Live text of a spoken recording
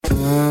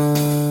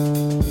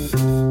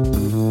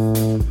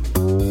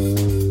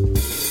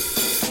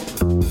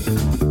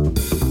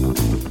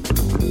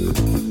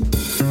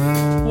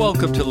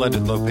Welcome to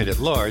Leonard Lopate at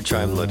Large.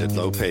 I'm Leonard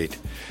Lopate.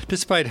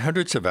 Despite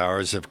hundreds of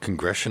hours of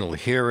congressional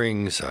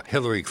hearings, a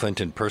Hillary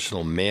Clinton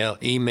personal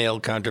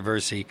email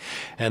controversy,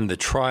 and the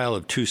trial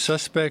of two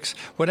suspects,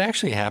 what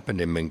actually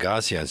happened in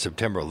Benghazi on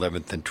September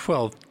 11th and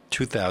 12th,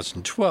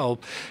 2012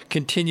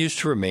 continues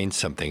to remain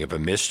something of a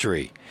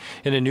mystery.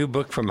 In a new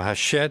book from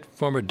Hachette,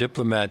 former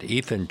diplomat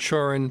Ethan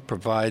Chorin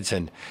provides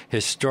an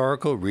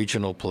historical,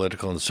 regional,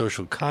 political, and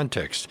social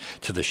context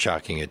to the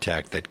shocking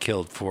attack that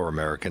killed 4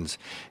 Americans,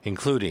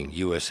 including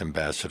U.S.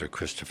 Ambassador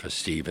Christopher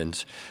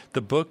Stevens.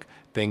 The book,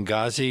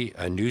 Benghazi,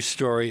 A New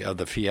Story of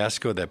the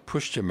Fiasco That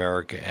Pushed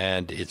America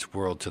and Its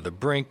World to the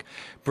Brink,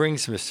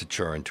 brings Mr.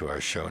 Chorin to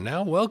our show.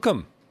 Now,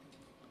 welcome.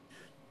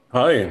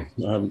 Hi.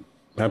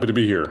 Happy to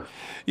be here.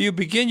 You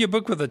begin your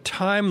book with a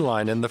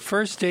timeline, and the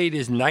first date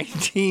is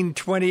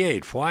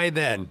 1928. Why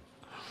then?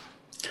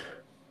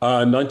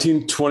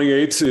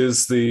 1928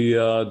 is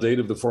the date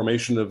of the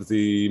formation of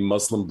the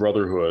Muslim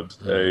Brotherhood,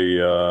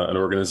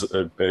 a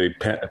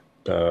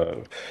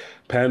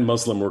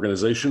pan-Muslim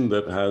organization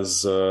that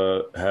has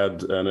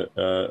had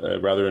a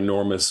rather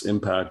enormous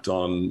impact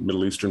on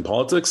Middle Eastern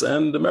politics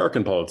and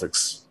American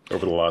politics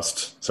over the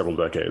last several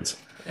decades.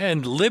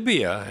 And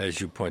Libya, as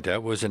you point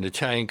out, was an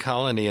Italian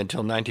colony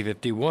until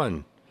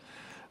 1951.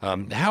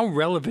 How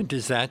relevant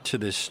is that to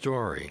this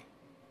story?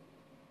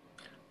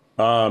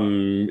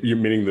 You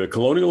meaning the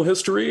colonial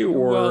history,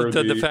 or well,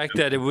 the fact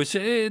that it was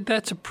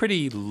that's a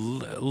pretty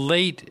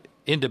late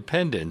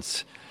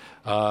independence.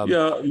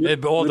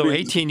 Although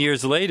 18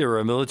 years later,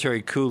 a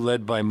military coup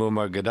led by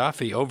Muammar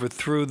Gaddafi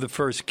overthrew the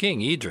first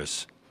king,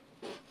 Idris.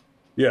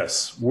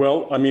 Yes.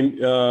 Well, I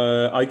mean,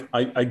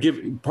 I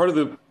give part of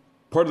the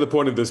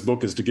point of this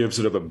book is to give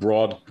sort of a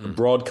broad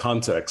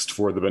context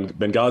for the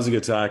Benghazi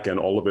attack and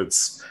all of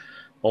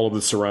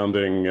the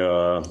surrounding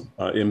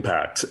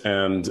impact.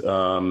 And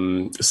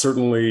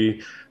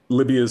certainly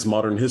Libya's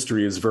modern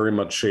history is very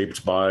much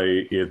shaped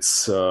by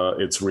its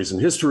recent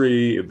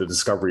history, the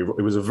discovery.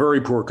 It was a very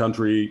poor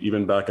country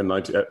even back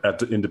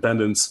at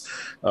independence.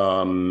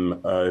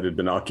 It had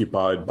been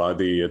occupied by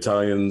the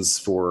Italians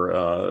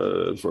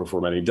for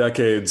many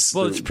decades.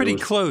 Well, it's pretty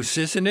close,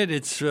 isn't it?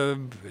 It's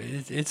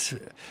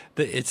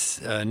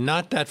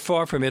not that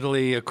far from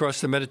Italy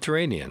across the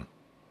Mediterranean.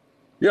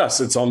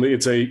 Yes,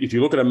 if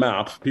you look at a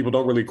map, people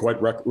don't really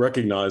quite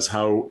recognize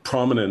how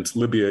prominent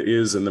Libya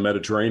is in the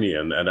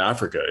Mediterranean and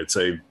Africa. It's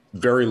a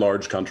very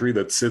large country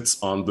that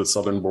sits on the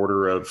southern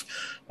border of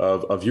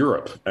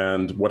Europe.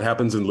 And what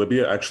happens in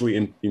Libya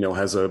actually,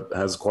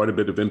 has quite a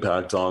bit of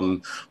impact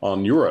on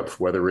Europe,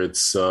 whether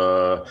it's,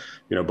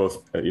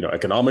 both,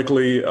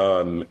 economically,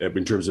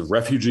 in terms of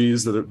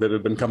refugees that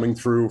have been coming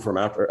through from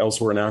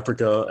elsewhere in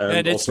Africa.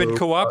 And it's also been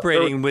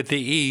cooperating with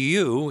the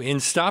EU in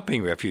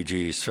stopping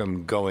refugees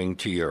from going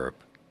to Europe.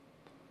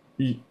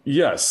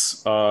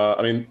 Yes.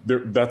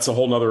 That's a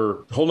whole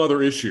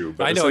nother issue.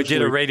 But I know I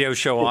did a radio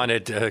show on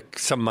it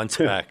some months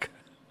back.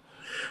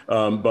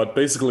 But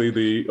basically,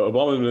 the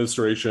Obama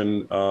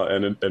administration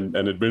and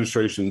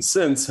administrations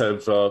since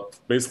have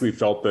basically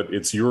felt that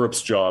it's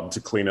Europe's job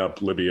to clean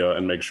up Libya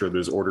and make sure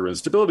there's order and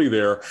stability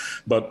there.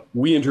 But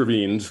we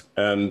intervened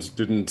and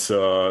didn't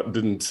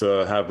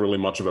have really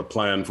much of a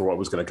plan for what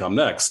was going to come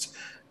next.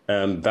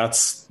 And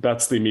that's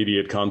the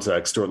immediate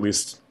context, or at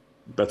least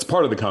that's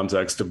part of the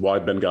context of why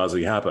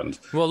Benghazi happened.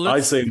 Well, I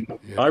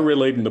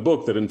relate in the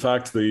book that, in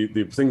fact, the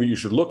thing that you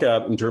should look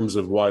at in terms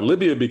of why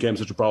Libya became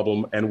such a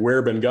problem and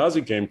where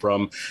Benghazi came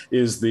from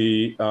is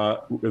the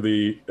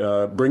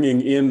bringing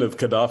in of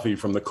Gaddafi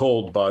from the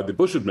cold by the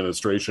Bush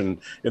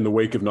administration in the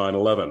wake of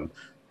 9/11.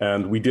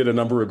 And we did a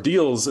number of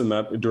deals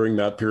during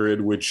that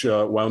period, which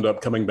wound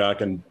up coming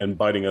back and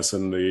biting us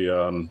in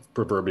the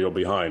proverbial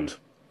behind.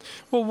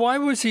 Well, why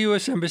was the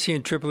U.S. Embassy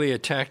in Tripoli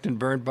attacked and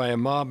burned by a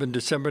mob in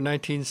December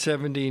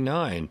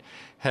 1979?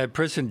 Had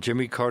President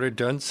Jimmy Carter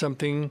done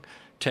something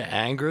to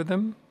anger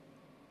them?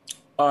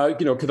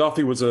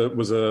 Gaddafi was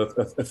a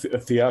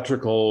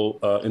theatrical,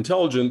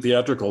 intelligent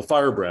theatrical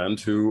firebrand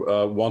who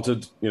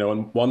wanted,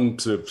 on one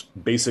sort of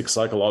basic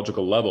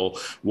psychological level,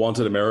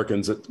 wanted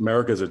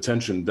America's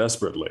attention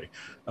desperately.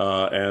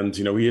 And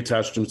he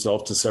attached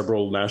himself to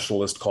several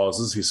nationalist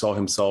causes. He saw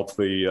himself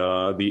the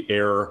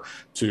heir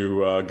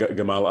to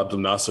Gamal Abdel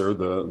Nasser,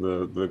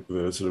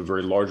 the sort of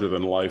very larger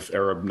than life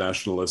Arab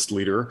nationalist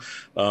leader.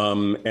 He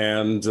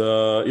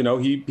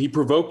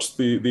provoked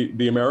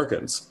the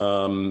Americans.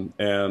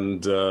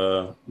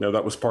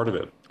 That was part of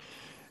it.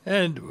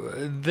 And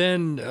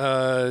then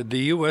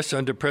the U.S.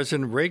 under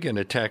President Reagan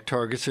attacked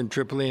targets in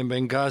Tripoli and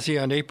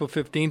Benghazi on April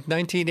 15th,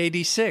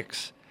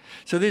 1986.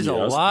 So there's a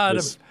lot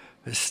of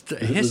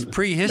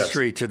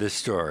prehistory to this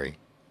story.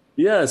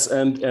 Yes,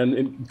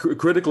 and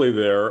critically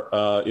there,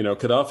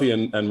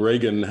 Gaddafi and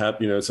Reagan had,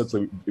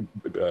 essentially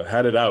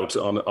had it out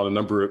on a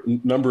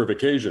number of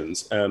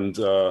occasions, and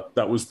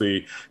that was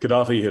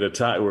Gaddafi had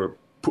attacked or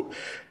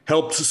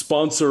helped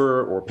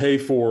sponsor or pay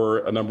for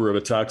a number of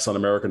attacks on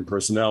American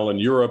personnel in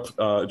Europe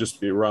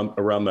just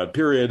around that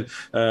period.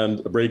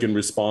 And Reagan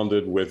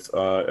responded with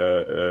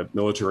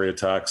military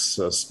attacks,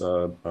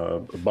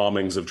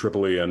 bombings of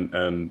Tripoli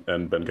and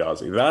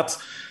Benghazi. That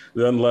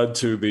then led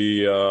to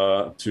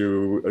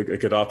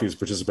Gaddafi's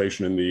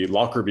participation in the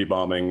Lockerbie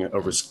bombing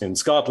over in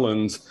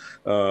Scotland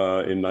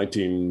in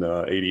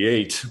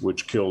 1988,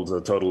 which killed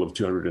a total of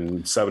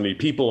 270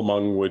 people,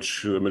 among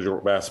which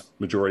the vast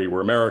majority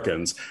were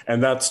Americans.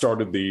 And that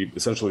started the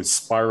essentially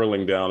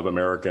spiraling down of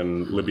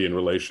American-Libyan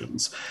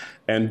relations.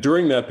 And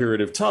during that period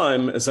of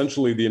time,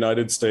 essentially the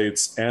United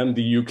States and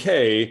the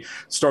UK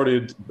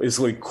started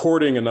basically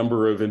courting a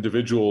number of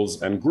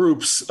individuals and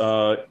groups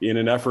in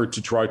an effort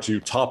to try to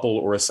topple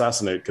or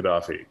assassinate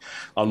Gaddafi.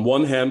 On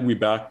one hand, we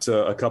backed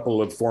a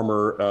couple of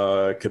former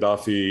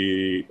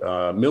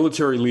Gaddafi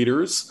military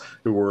leaders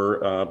who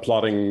were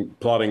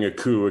plotting a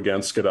coup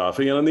against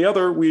Gaddafi. And on the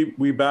other,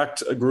 we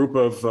backed a group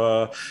of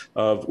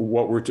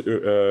what were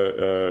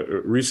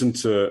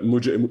recent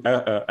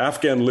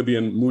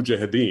Afghan-Libyan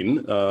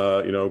mujahideen,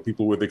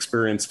 people with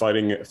experience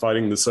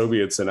fighting the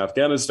Soviets in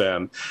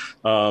Afghanistan.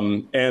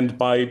 And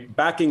by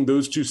backing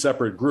those two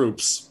separate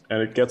groups,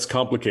 and it gets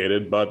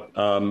complicated, but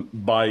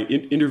by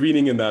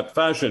intervening in that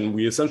fashion,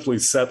 we essentially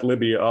set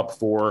Libya up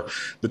for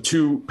the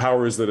two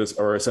powers that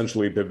are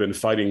essentially have been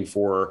fighting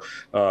for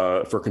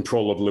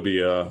control of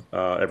Libya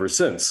ever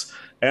since,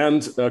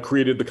 and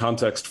created the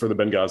context for the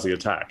Benghazi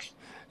attack.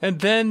 And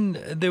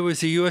then there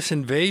was a U.S.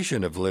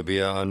 invasion of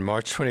Libya on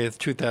March 20th,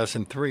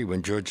 2003,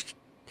 when George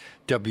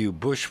W.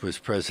 Bush was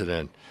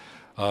president.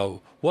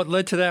 What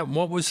led to that, and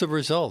what was the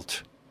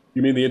result?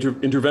 You mean the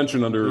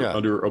intervention under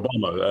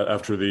Obama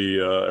after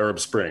the Arab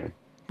Spring?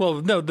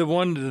 Well, no, the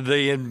one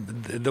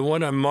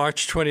on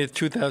March 20th,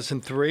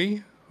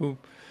 2003.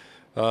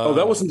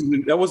 That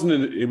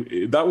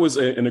was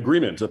an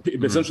agreement.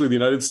 Essentially, the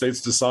United States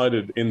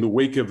decided in the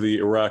wake of the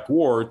Iraq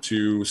War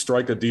to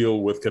strike a deal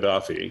with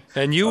Gaddafi.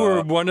 And you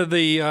were one of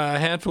the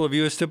handful of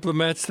U.S.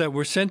 diplomats that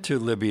were sent to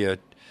Libya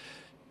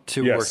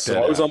to work that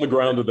so I was on the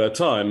ground at that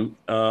time.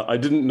 I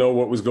didn't know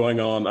what was going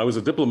on. I was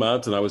a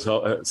diplomat, and I was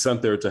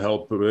sent there to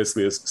help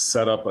basically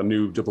set up a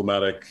new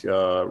diplomatic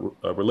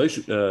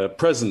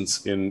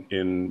presence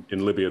in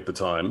Libya at the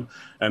time.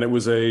 And it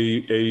was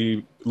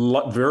a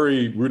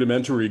very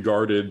rudimentary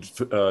guarded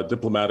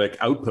diplomatic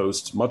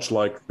outpost, much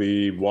like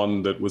the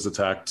one that was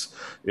attacked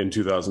in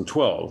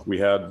 2012. We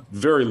had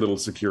very little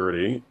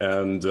security,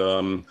 and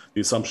the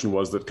assumption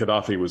was that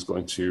Gaddafi was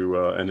going to,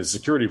 and his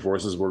security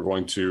forces were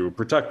going to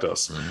protect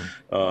us. Mm-hmm.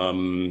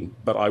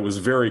 But I was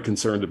very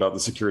concerned about the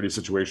security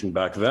situation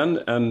back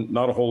then, and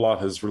not a whole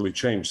lot has really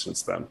changed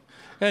since then.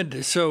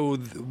 And so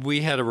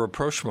we had a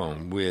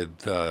rapprochement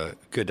with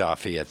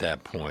Gaddafi at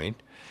that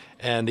point.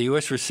 And the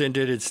U.S.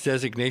 rescinded its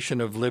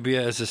designation of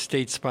Libya as a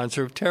state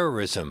sponsor of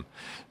terrorism.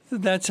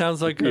 That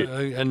sounds like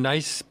a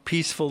nice,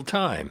 peaceful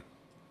time.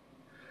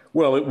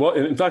 Well,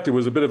 in fact, it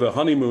was a bit of a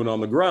honeymoon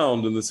on the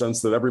ground in the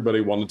sense that everybody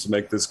wanted to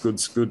make this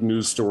good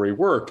news story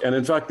work. And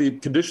in fact, the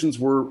conditions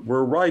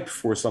were ripe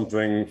for some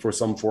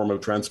form of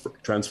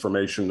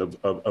transformation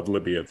of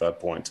Libya at that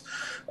point.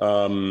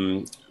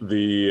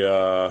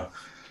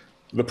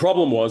 The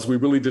problem was we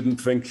really didn't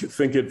think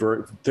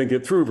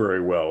it through very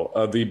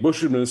well. The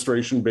Bush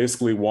administration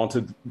basically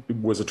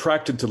was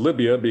attracted to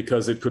Libya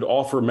because it could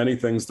offer many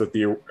things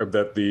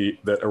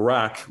that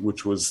Iraq,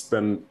 which was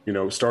then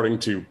starting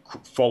to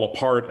fall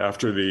apart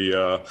after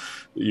the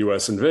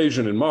U.S.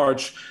 invasion in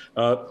March,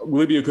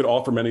 Libya could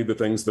offer many of the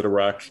things that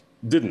Iraq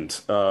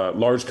didn't.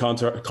 Large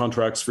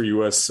contracts for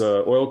U.S.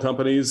 oil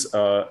companies,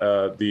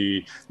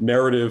 the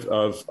narrative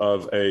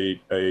of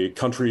a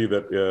country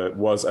that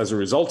was, as a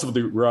result of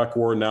the Iraq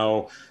War,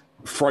 now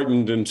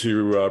frightened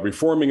into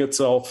reforming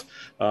itself,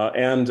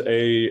 and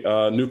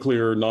a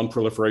nuclear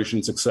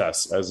non-proliferation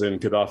success, as in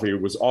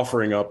Gaddafi was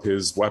offering up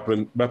his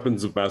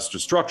weapons of mass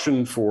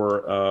destruction as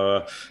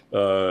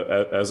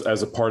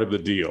a part of the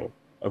deal.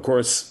 Of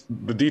course,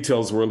 the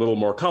details were a little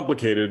more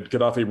complicated.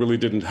 Gaddafi really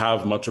didn't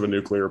have much of a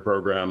nuclear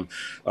program,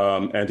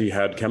 and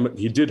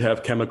he did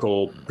have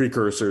chemical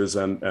precursors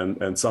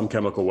and some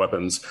chemical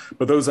weapons,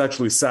 but those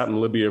actually sat in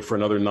Libya for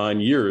another 9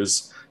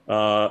 years,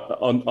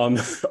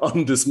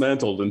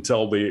 undismantled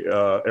until the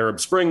Arab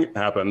Spring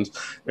happened,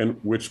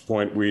 at which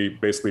point we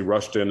basically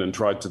rushed in and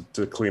tried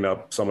to clean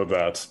up some of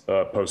that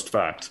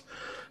post-fact.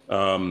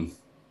 And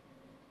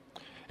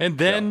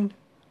then... Yeah.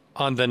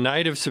 On the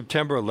night of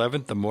September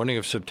 11th, the morning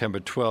of September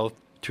 12th,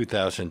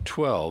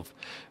 2012,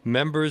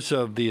 members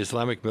of the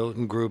Islamic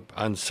militant group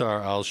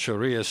Ansar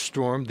al-Sharia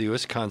stormed the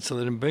U.S.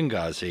 consulate in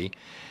Benghazi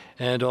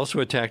and also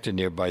attacked a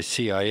nearby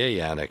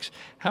CIA annex.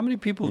 How many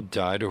people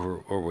died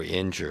or were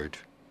injured?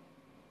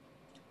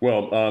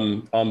 Well,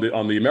 on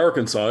the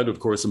American side, of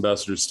course,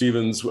 Ambassador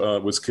Stevens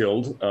was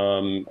killed.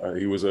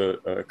 He was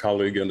a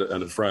colleague and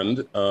a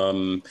friend.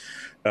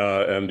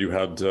 And you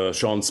had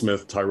Sean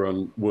Smith,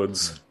 Tyrone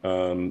Woods,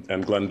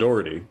 and Glenn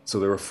Doherty. So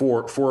there were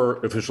four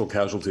official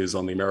casualties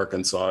on the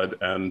American side,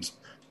 and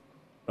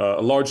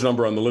a large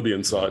number on the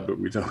Libyan side, but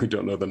we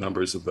don't know the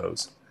numbers of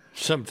those.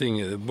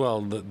 Something,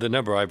 well, the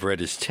number I've read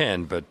is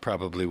 10, but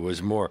probably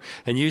was more.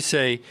 And you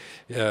say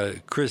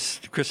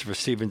Christopher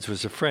Stevens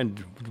was a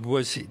friend.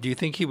 Do you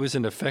think he was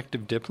an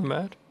effective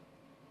diplomat?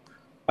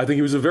 I think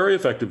he was a very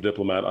effective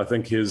diplomat. I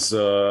think his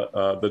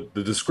the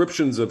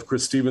descriptions of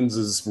Chris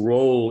Stevens's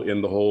role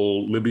in the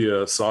whole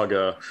Libya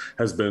saga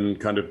has been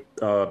kind of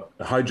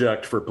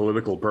hijacked for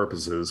political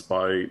purposes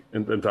by,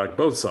 in fact,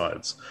 both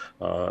sides.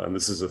 And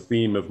this is a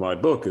theme of my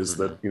book: is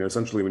that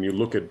essentially when you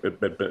look at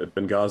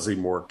Benghazi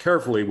more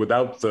carefully,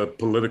 without the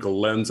political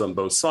lens on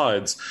both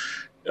sides,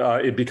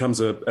 it becomes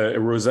a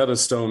Rosetta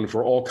Stone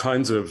for all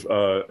kinds of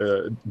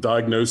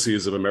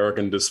diagnoses of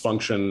American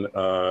dysfunction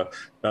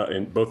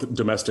in both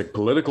domestic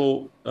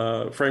political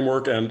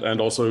framework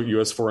and also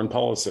U.S. foreign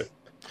policy.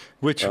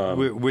 Which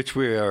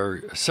we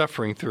are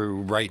suffering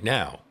through right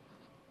now.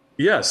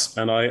 Yes,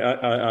 and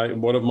I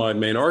one of my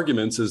main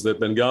arguments is that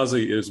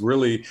Benghazi is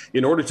really,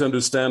 in order to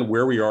understand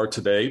where we are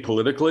today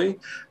politically,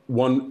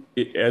 one,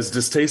 as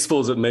distasteful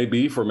as it may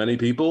be for many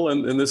people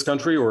in this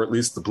country, or at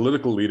least the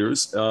political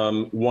leaders,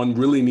 one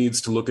really needs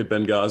to look at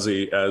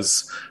Benghazi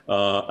as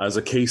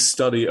a case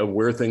study of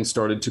where things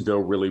started to go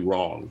really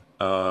wrong.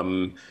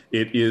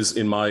 It is,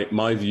 in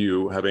my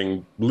view,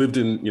 having lived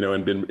in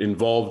and been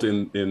involved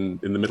in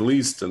the Middle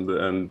East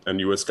and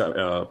U.S.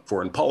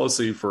 Foreign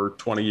policy for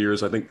 20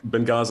 years, I think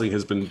Benghazi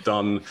has been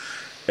done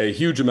a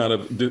huge amount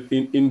of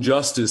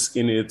injustice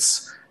in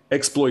its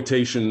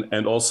exploitation,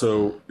 and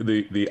also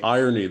the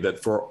irony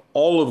that for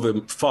all of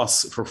the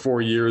fuss for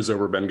 4 years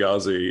over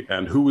Benghazi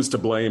and who was to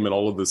blame and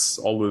all of this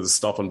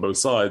stuff on both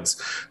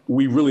sides,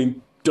 we really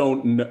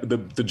don't know,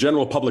 the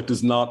general public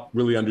does not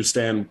really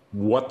understand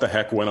what the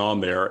heck went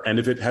on there and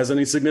if it has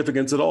any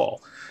significance at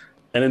all.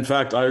 And in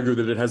fact, I argue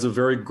that it has a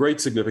very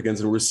great significance,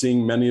 and we're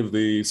seeing many of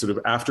the sort of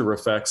after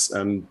effects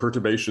and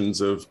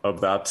perturbations of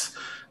that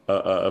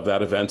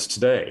event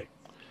today.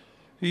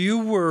 You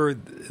were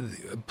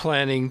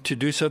planning to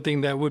do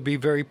something that would be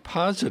very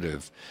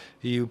positive.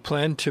 You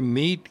planned to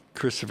meet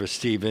Christopher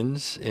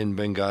Stevens in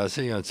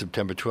Benghazi on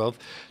September 12th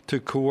to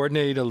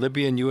coordinate a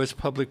Libyan-U.S.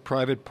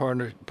 public-private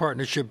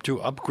partnership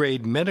to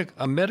upgrade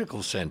a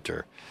medical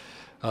center.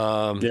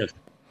 Yes.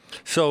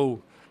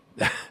 So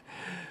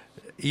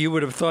you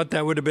would have thought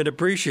that would have been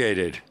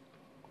appreciated.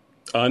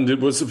 And it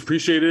was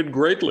appreciated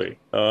greatly.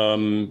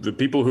 The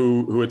people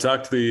who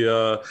attacked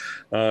the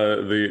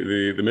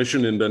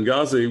mission in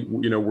Benghazi,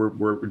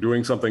 were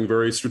doing something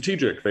very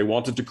strategic. They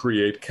wanted to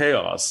create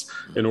chaos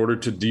in order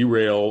to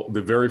derail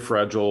the very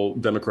fragile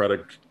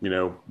democratic,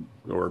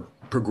 or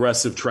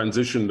progressive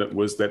transition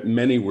that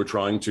many were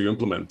trying to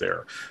implement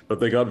there.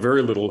 But they got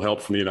very little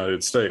help from the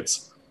United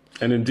States.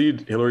 And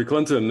indeed, Hillary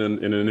Clinton,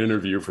 in an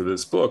interview for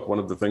this book, one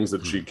of the things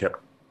that she kept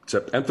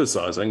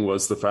emphasizing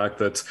was the fact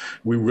that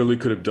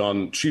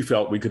she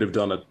felt we could have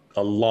done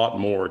a lot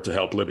more to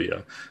help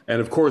Libya. And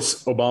of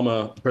course,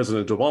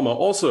 President Obama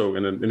also,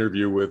 in an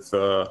interview with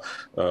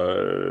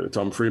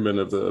Tom Friedman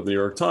of the New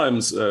York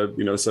Times,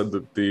 said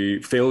that the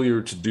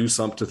failure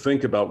to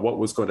think about what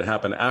was going to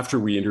happen after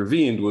we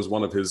intervened was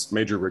one of his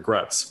major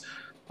regrets.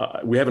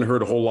 We haven't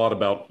heard a whole lot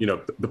about,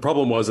 the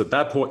problem was at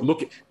that point,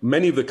 look,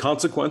 many of the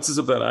consequences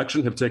of that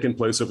action have taken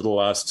place over the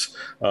last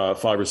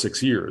 5 or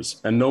 6 years,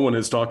 and no one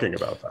is talking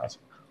about that.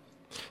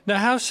 Now,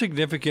 how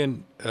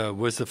significant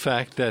was the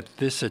fact that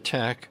this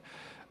attack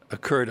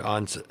occurred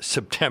on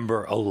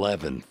September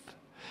 11th?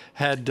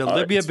 Had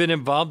Libya been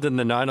involved in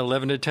the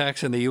 9/11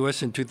 attacks in the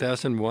U.S. in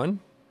 2001?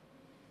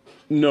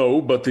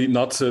 No, but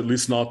not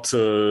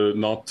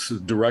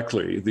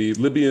directly. The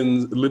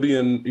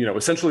Libyan,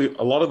 essentially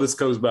a lot of this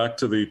goes back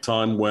to the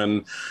time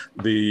when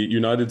the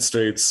United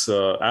States,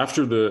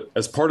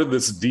 as part of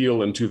this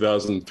deal in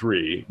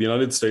 2003, the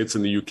United States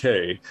and the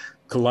UK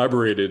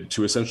collaborated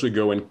to essentially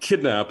go and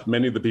kidnap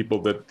many of the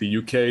people that the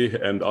UK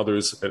and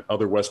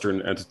other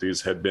Western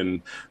entities had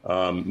been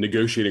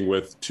negotiating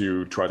with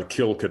to try to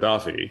kill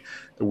Gaddafi.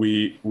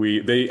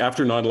 They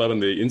after 9/11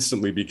 they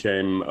instantly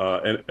became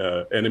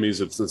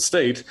enemies of the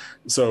state.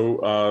 So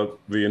our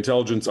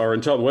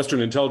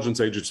Western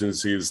intelligence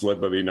agencies led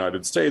by the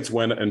United States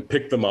went and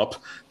picked them up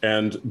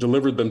and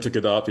delivered them to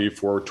Gaddafi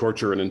for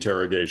torture and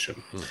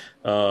interrogation.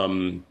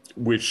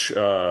 Which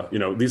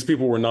these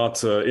people were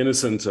not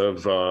innocent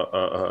of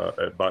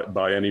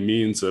by any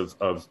means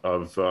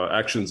of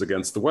actions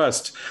against the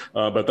West,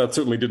 but that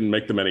certainly didn't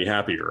make them any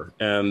happier.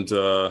 And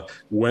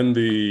when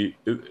the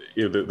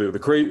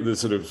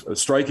sort of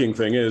striking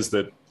thing is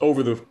that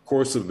over the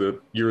course of the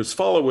years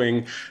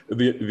following,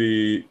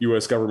 the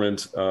U.S.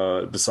 government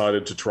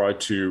decided to try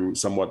to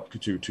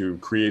to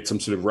create some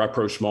sort of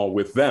rapprochement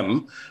with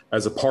them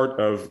as a part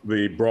of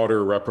the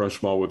broader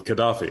rapprochement with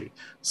Gaddafi.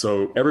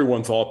 So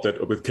everyone thought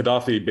that with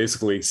Gaddafi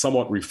basically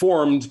somewhat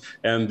reformed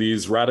and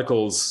these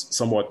radicals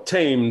somewhat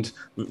tamed,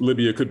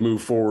 Libya could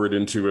move forward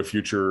into a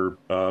future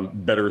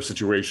better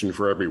situation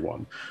for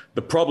everyone.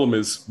 The problem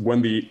is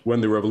when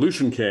the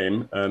revolution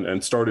came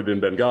and started in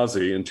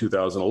Benghazi in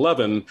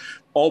 2011,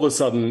 all of a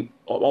sudden,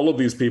 all of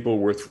these people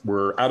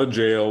were out of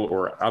jail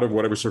or out of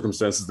whatever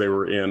circumstances they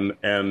were in,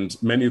 and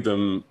many of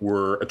them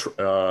were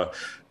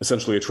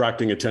essentially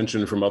attracting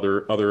attention from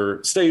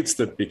other states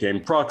that became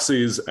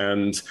proxies,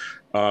 and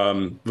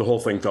the whole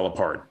thing fell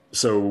apart.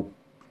 So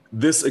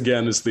this,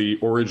 again, is the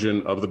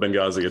origin of the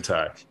Benghazi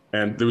attack.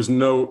 And it's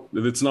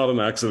not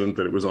an accident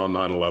that it was on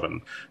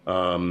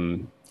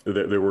 9/11.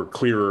 There were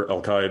clear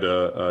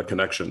Al-Qaeda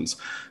connections.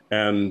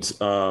 And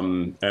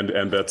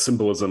that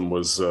symbolism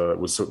was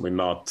certainly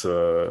not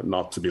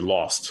to be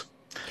lost.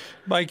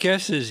 My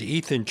guess is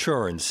Ethan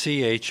Chorin,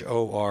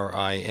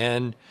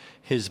 Chorin.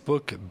 His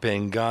book,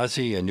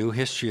 Benghazi, A New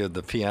History of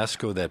the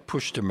Fiasco That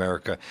Pushed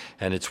America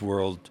and Its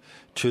World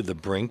to the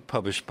Brink,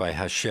 published by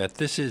Hachette.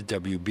 This is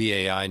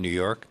WBAI New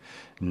York,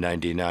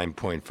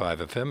 99.5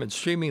 FM, and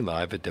streaming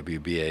live at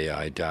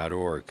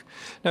WBAI.org.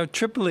 Now,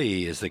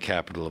 Tripoli is the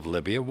capital of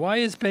Libya. Why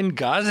is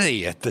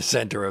Benghazi at the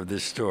center of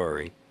this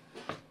story?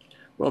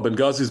 Well,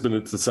 Benghazi's been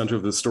at the center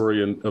of the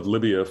story of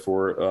Libya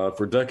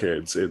for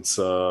decades. It's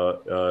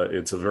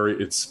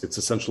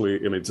essentially,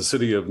 I mean, it's a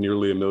city of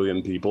nearly 1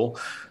 million people,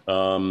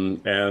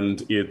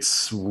 and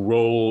its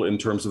role in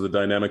terms of the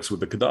dynamics with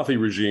the Gaddafi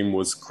regime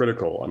was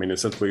critical. I mean,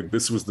 essentially,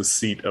 this was the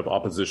seat of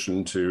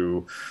opposition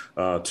to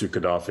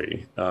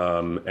Gaddafi,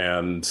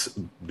 and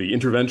the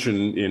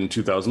intervention in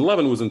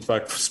 2011 was in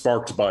fact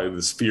sparked by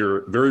this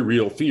fear, very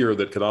real fear,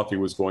 that Gaddafi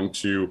was going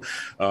to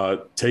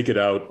take it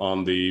out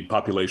on the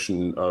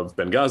population of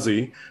Benghazi.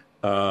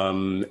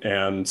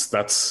 And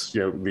that's,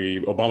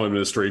 the Obama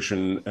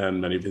administration and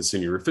many of his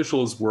senior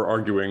officials were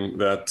arguing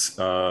that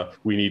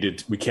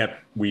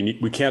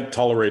we can't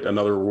tolerate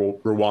another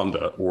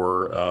Rwanda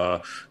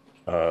or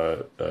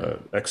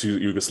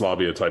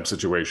ex-Yugoslavia type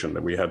situation,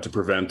 that we had to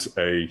prevent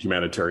a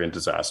humanitarian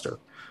disaster.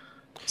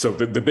 So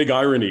the big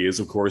irony is,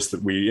 of course,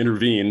 that we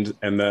intervened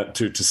and that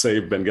to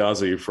save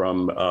Benghazi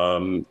from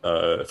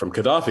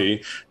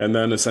Gaddafi, and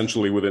then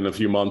essentially within a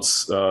few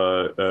months,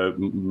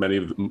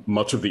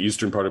 much of the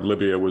eastern part of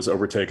Libya was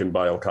overtaken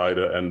by Al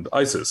Qaeda and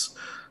ISIS.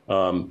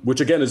 Which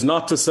again is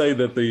not to say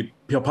that the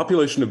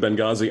population of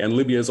Benghazi and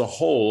Libya as a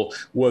whole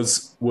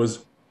was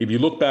if you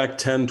look back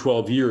 10,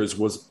 12 years,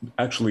 was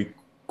actually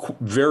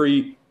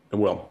very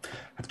well. I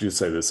have to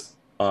say this.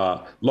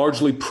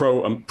 Largely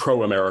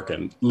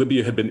pro-American.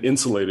 Libya had been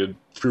insulated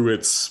through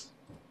its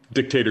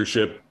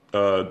dictatorship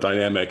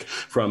dynamic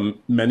from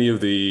many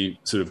of the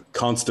sort of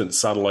constant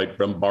satellite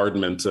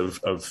bombardment of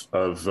sort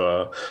of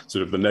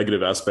the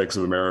negative aspects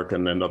of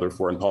American and other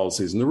foreign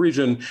policies in the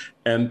region.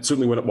 And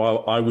certainly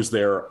while I was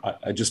there,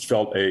 I just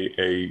felt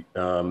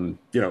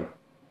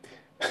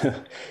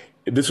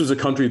this was a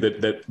country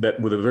that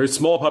with a very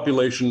small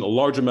population, a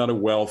large amount of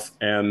wealth,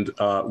 and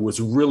was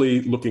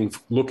really looking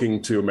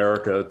to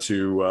America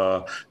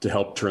to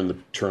help turn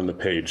the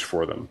page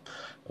for them.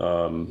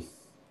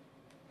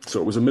 So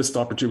it was a missed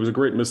opportunity. It was a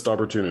great missed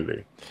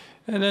opportunity.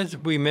 And as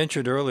we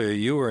mentioned earlier,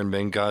 you were in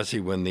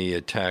Benghazi when the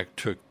attack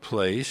took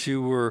place.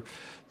 You were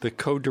the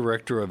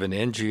co-director of an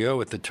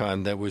NGO at the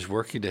time that was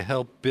working to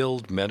help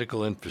build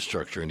medical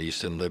infrastructure in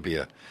eastern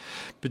Libya.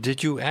 But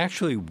did you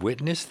actually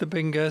witness the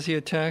Benghazi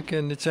attack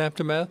and its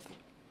aftermath?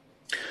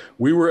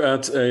 We were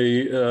at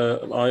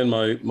I and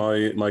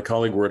my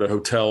colleague were at a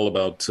hotel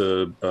about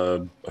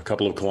a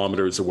couple of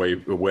kilometers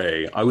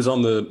away. I was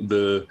on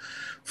the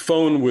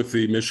phone with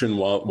the mission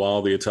while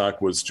the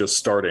attack was just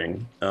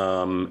starting,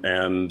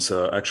 and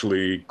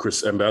actually,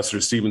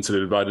 Ambassador Stevens had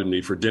invited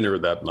me for dinner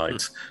that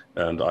night,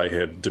 and I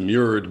had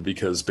demurred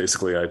because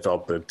basically I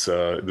felt that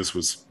this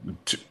was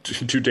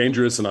too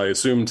dangerous, and I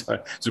assumed, I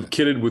sort of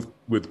kidded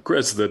with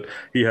Chris that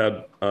he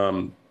had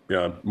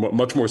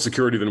much more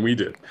security than we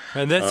did.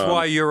 And that's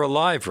why you're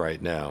alive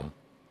right now.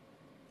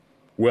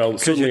 Well,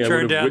 because you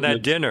turned down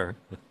that dinner.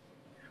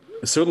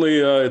 Certainly,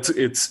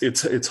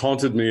 it's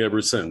haunted me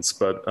ever since.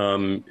 But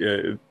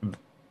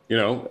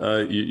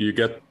you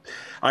get.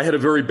 I had a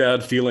very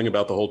bad feeling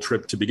about the whole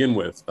trip to begin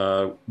with,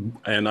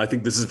 and I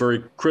think this is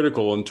very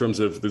critical in terms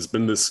of there's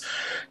been this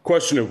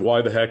question of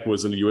why the heck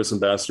was a U.S.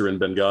 ambassador in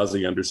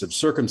Benghazi under such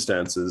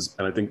circumstances,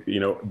 and I think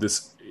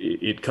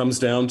it comes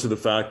down to the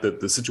fact that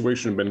the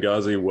situation in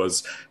Benghazi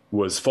was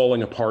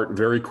falling apart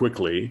very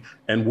quickly,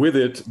 and with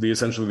it,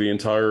 essentially the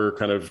entire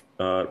kind of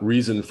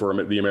reason for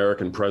the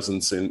American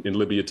presence in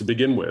Libya to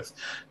begin with.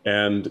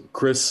 And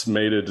Chris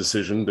made a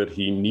decision that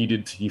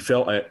he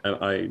felt,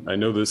 and I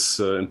know this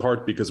in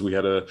part because we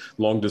had a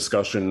long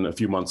discussion a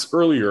few months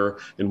earlier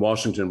in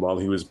Washington while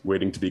he was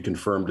waiting to be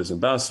confirmed as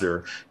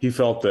ambassador. He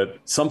felt that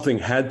something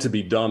had to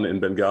be done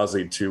in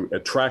Benghazi to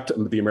attract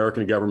the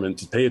American government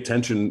to pay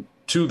attention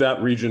to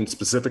that region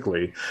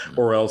specifically,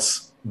 or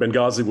else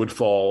Benghazi would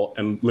fall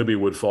and Libya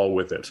would fall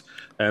with it.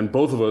 And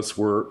both of us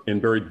were in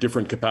very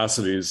different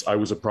capacities. I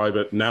was a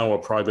private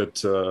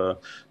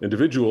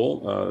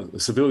individual, a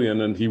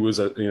civilian, and he was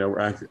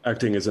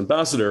acting as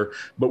ambassador.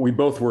 But we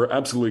both were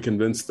absolutely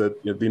convinced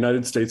that the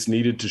United States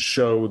needed to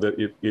show that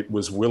it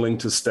was willing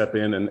to step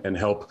in and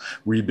help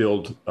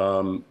rebuild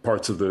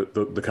parts of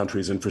the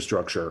country's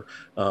infrastructure,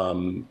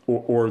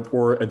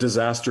 or a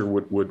disaster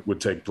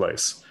would take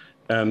place.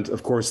 And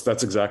of course,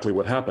 that's exactly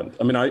what happened.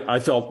 I mean, I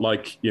felt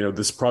like,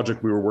 this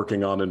project we were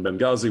working on in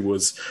Benghazi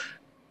was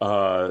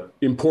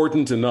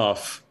important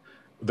enough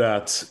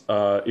that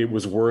it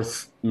was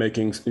worth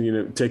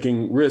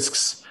taking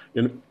risks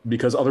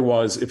because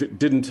otherwise, if it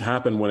didn't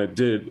happen when it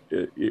did,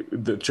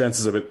 the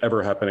chances of it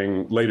ever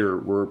happening later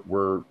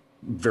were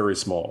very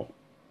small.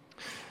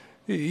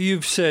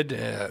 You've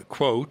said,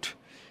 quote,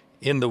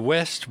 "In the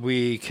West,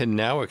 we can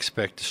now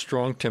expect a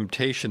strong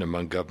temptation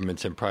among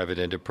governments and private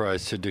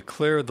enterprise to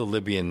declare the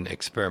Libyan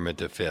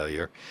experiment a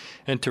failure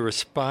and to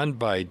respond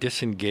by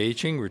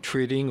disengaging,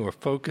 retreating, or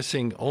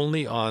focusing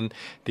only on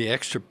the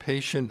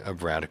extirpation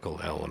of radical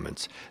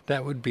elements.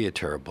 That would be a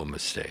terrible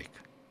mistake."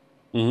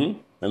 Mm-hmm.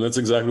 And that's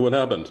exactly what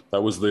happened.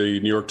 That was the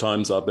New York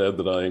Times op-ed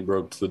that I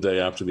wrote the day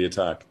after the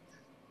attack.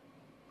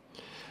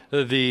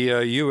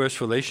 The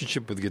U.S.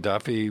 relationship with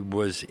Gaddafi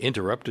was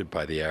interrupted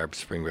by the Arab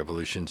Spring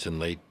revolutions in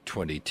late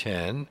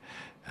 2010.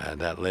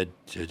 That led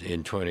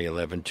in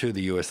 2011 to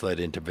the U.S.-led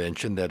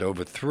intervention that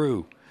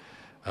overthrew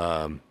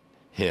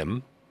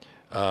him.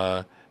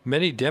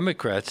 Many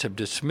Democrats have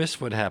dismissed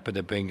what happened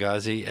at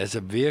Benghazi as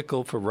a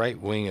vehicle for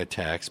right-wing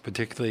attacks,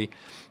 particularly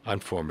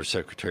on former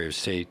Secretary of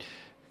State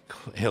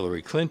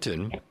Hillary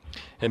Clinton.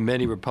 And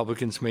many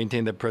Republicans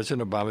maintain that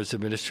President Obama's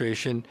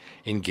administration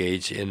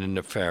engaged in a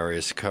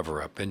nefarious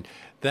cover-up. And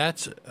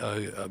that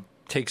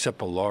takes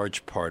up a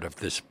large part of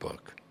this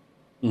book.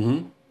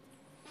 Mm-hmm.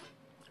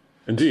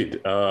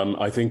 Indeed.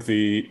 I think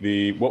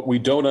the what we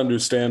don't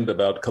understand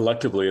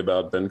collectively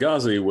about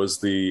Benghazi was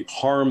the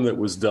harm that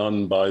was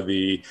done by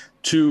the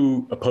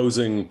two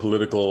opposing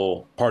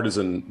political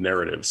partisan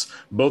narratives,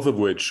 both of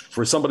which,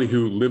 for somebody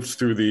who lived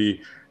through the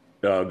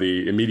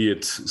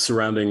immediate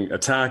surrounding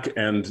attack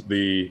and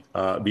the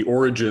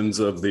origins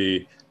of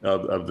the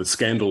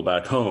scandal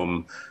back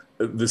home,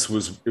 it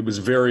was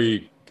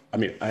very. I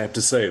mean, I have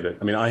to say that.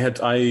 I mean,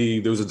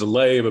 there was a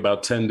delay of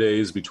about 10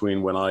 days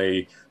between when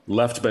I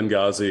left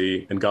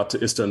Benghazi and got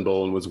to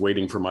Istanbul and was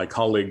waiting for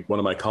one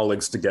of my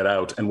colleagues to get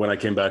out, and when I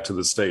came back to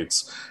the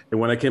States. And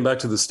when I came back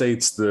to the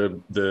States,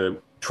 the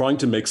trying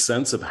to make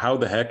sense of how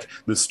the heck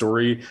the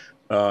story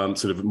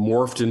sort of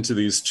morphed into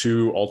these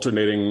two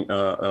alternating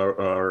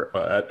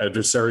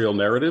adversarial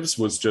narratives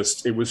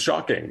it was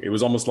shocking. It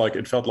was almost like,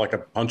 it felt like a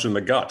punch in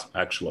the gut,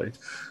 actually.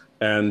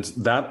 And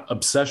that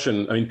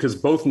obsession, I mean, because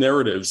both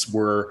narratives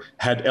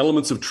had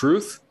elements of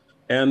truth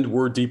and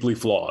were deeply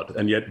flawed.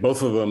 And yet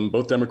both of them,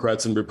 both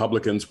Democrats and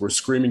Republicans, were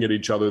screaming at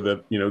each other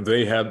that,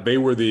 they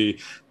were the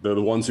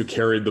ones who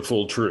carried the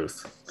full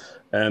truth.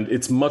 And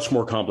it's much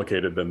more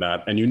complicated than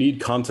that. And you need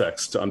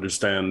context to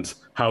understand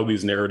how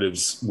these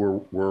narratives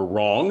were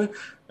wrong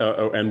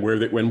and where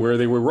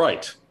they were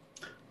right.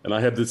 And I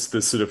had this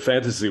sort of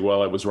fantasy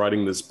while I was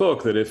writing this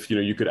book that if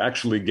you could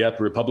actually get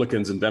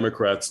Republicans and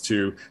Democrats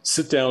to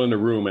sit down in a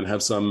room and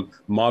have some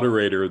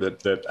moderator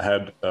that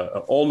had an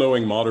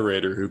all-knowing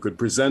moderator who could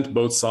present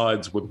both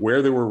sides with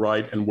where they were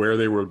right and where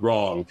they were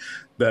wrong,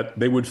 that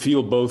they would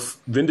feel both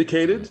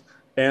vindicated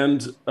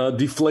and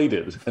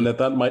deflated, and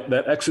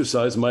that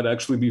exercise might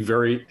actually be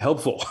very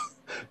helpful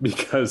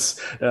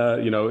because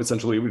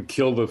essentially it would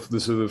kill the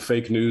sort of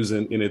fake news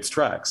in its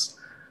tracks.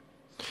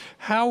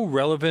 How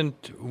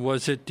relevant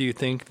was it, do you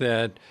think,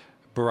 that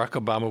Barack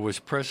Obama was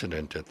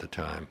president at the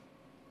time?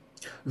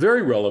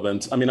 Very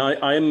relevant. I mean,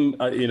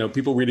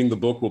 people reading the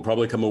book will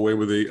probably come away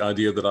with the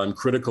idea that I'm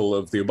critical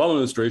of the Obama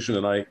administration,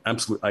 and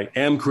I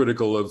am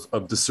critical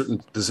of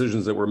certain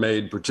decisions that were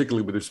made,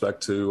 particularly with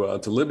respect to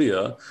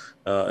Libya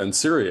and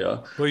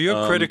Syria. Well,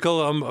 you're critical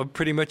of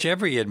pretty much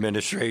every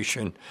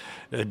administration.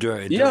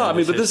 During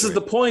but this is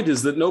the point: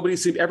 is that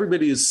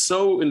everybody is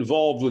so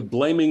involved with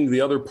blaming the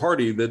other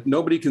party that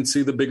nobody can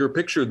see the bigger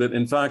picture. That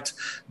in fact,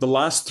 the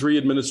last three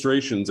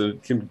administrations,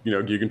 and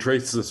you can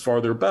trace this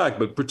farther back,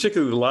 but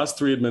particularly the last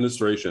three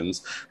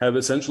administrations have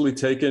essentially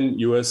taken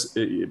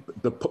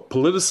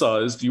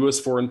politicized U.S.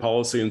 foreign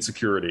policy and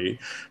security,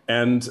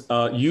 and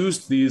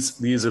used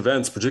these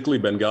events,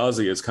 particularly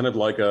Benghazi, as kind of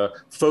like a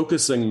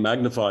focusing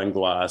magnifying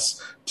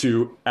glass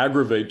to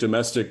aggravate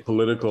domestic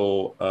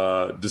political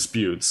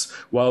disputes,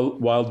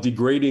 while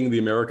degrading the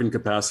American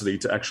capacity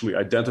to actually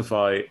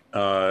identify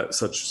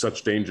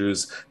such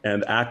dangers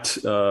and act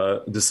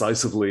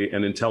decisively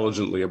and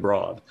intelligently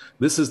abroad.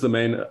 This is the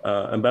main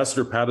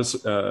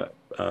Ambassador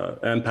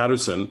Ann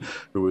Patterson,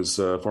 who was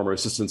former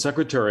assistant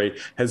secretary,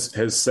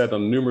 has said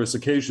on numerous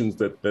occasions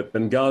that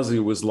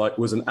Benghazi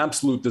was an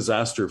absolute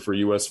disaster for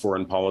U.S.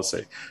 foreign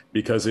policy,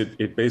 because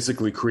it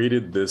basically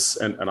created this,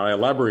 and I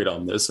elaborate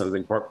on this, and I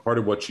think part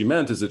of what she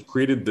meant is it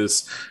created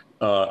this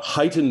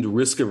heightened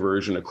risk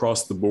aversion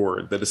across the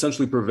board that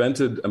essentially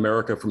prevented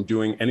America from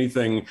doing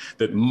anything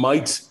that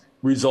might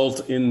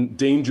result in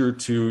danger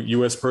to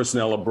U.S.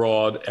 personnel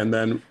abroad, and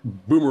then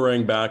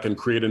boomerang back and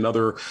create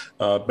another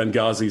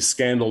Benghazi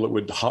scandal that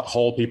would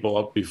haul people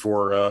up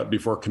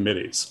before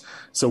committees.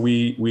 So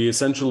we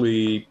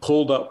essentially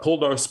pulled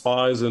our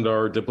spies and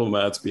our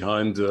diplomats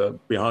behind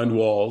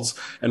walls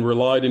and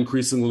relied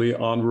increasingly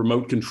on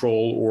remote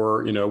control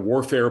or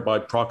warfare by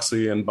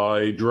proxy and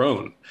by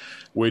drone,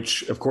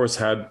 which of course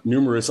had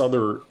numerous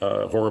other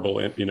horrible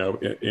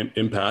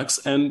impacts,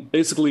 and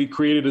basically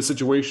created a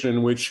situation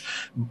in which,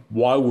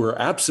 while we're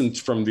absent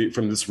from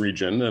this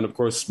region, and of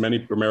course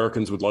many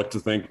Americans would like to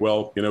think,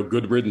 well,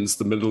 good riddance,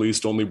 the Middle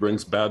East only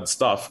brings bad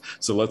stuff,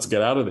 so let's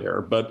get out of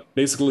there. But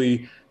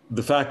basically,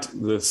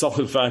 the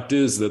solid fact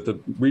is that the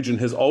region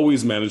has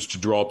always managed to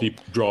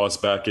draw us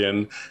back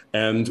in,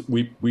 and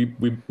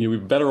we're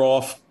better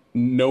off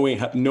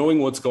knowing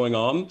what's going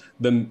on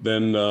than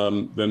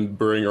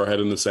burying our head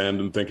in the sand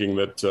and thinking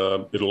that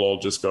it'll all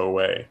just go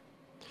away.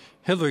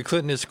 Hillary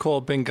Clinton has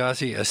called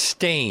Benghazi a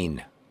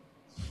stain.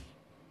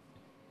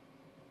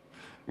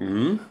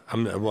 Mm-hmm.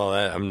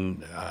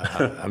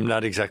 I'm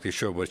not exactly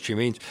sure what she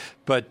means,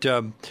 but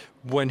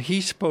when he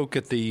spoke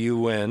at the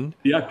UN,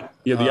 the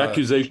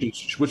accusation.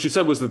 What she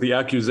said was that the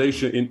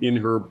accusation in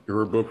her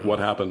book, "What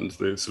Happened,"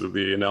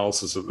 the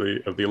analysis of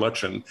the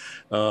election,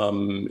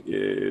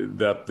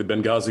 that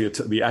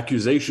the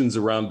accusations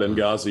around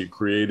Benghazi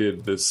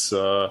created this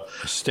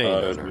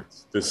stain.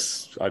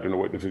 This, I don't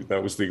know if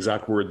that was the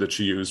exact word that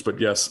she used, but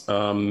yes,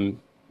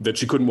 that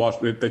she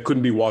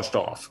couldn't be washed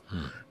off.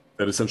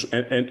 That essentially,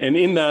 and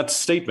in that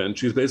statement,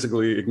 she's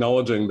basically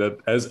acknowledging that,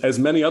 as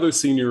many other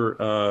senior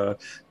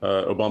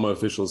Obama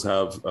officials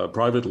have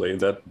privately,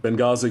 that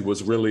Benghazi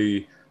was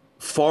really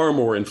far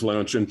more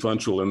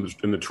influential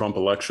in the Trump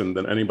election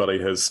than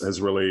anybody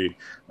has really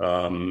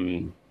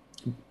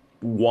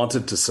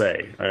wanted to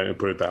say. I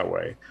put it that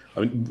way. I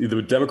mean,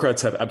 the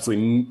Democrats have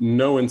absolutely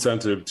no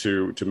incentive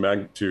to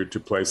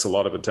place a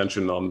lot of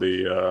attention on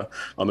the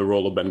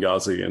role of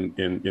Benghazi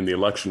in the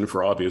election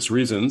for obvious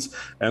reasons,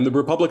 and the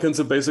Republicans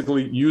have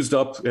basically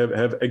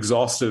have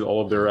exhausted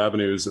all of their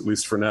avenues, at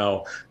least for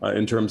now,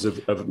 in terms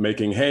of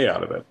making hay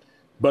out of it.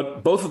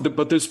 But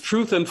there's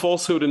truth and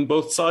falsehood in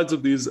both sides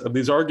of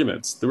these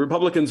arguments. The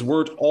Republicans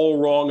weren't all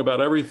wrong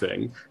about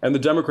everything, and the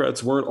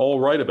Democrats weren't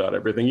all right about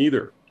everything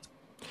either.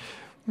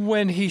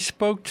 When he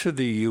spoke to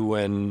the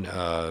UN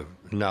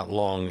not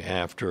long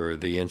after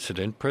the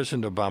incident,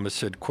 President Obama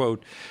said,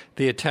 quote,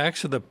 "The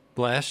attacks of the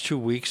last 2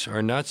 weeks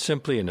are not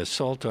simply an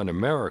assault on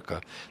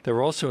America.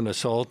 They're also an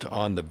assault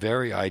on the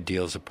very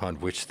ideals upon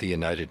which the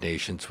United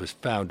Nations was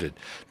founded.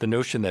 The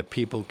notion that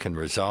people can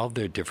resolve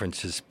their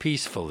differences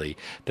peacefully,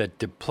 that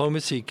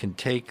diplomacy can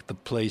take the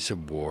place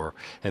of war,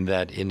 and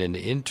that in an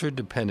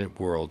interdependent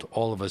world,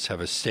 all of us have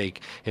a stake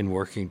in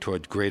working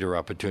toward greater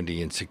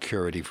opportunity and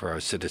security for our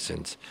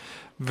citizens."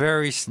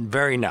 Very,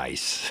 very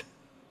nice.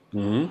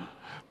 Mm-hmm.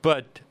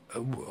 But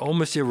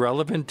almost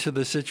irrelevant to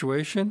the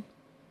situation?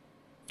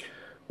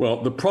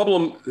 Well, the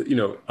problem,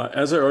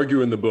 as I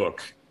argue in the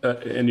book,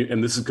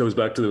 and this goes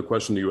back to the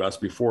question you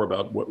asked before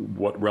about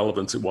what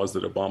relevance it was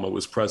that Obama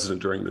was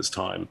president during this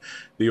time.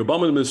 The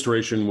Obama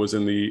administration was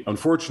in the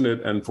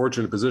unfortunate and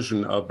fortunate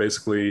position of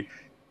basically,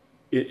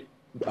 the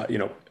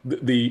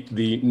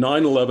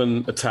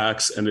 9/11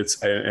 attacks and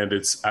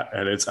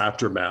its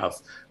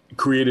aftermath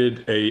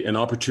created an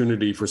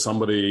opportunity for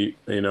somebody,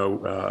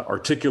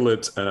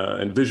 articulate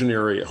and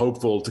visionary,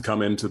 hopeful, to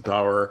come into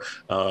power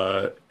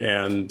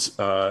and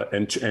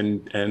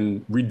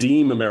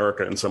redeem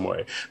America in some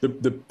way.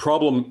 The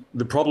problem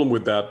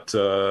with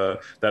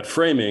that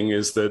framing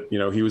is that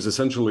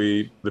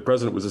the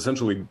president was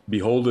essentially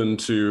beholden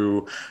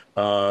to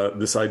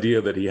this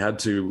idea that he had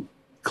to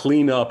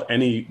clean up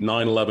any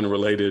 9/11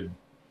 related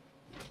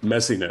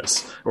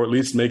messiness, or at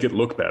least make it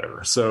look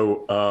better.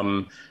 So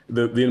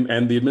the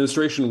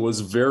administration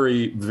was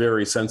very,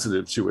 very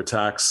sensitive to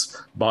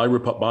attacks by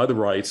the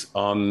right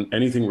on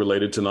anything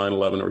related to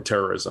 9/11 or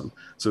terrorism.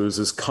 So there's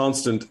this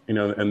constant,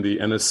 and the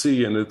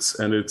NSC and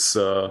its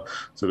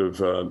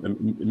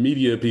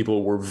media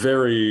people were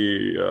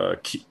very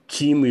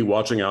keenly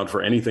watching out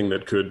for anything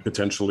that could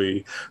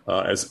potentially,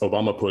 as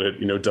Obama put it,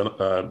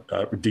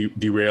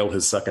 derail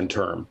his second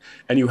term.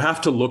 And you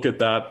have to look at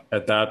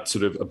that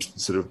sort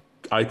of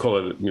I call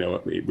it,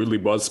 it really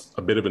was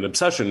a bit of an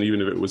obsession,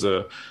 even if it was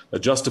a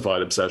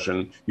justified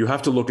obsession. You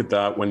have to look at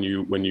that when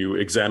you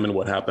examine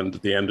what happened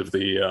at the end of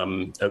the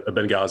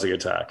Benghazi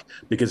attack,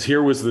 because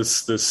here was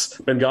this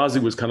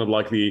Benghazi was kind of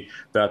like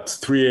that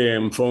 3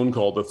 a.m. phone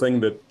call, the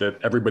thing that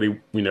everybody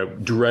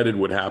dreaded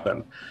would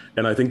happen,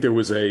 and I think there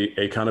was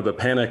a kind of a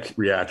panic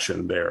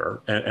reaction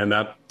there, and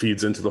that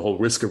feeds into the whole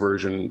risk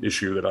aversion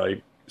issue that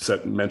I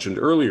mentioned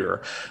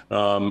earlier,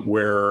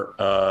 where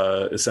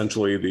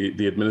essentially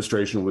the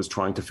administration was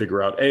trying to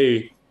figure out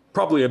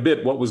probably a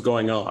bit what was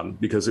going on,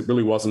 because it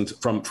really wasn't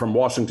from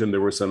Washington. There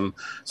were some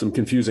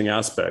confusing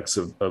aspects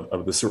of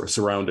the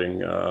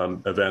surrounding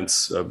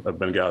events of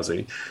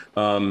Benghazi,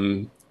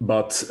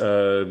 but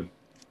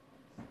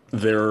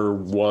there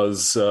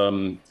was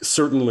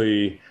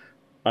certainly.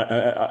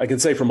 I can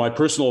say from my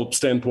personal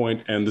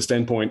standpoint and the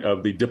standpoint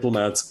of the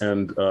diplomats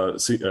and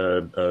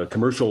senior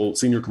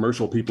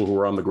commercial people who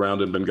were on the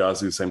ground in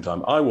Benghazi at the same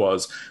time I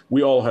was,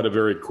 we all had a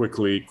very quick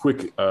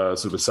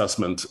sort of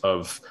assessment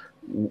of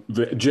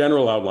the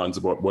general outlines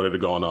of what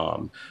had gone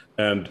on.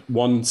 And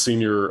one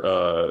senior,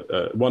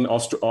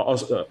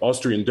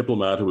 Austrian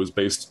diplomat who was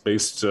based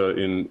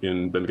in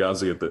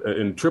Benghazi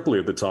in Tripoli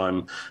at the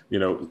time,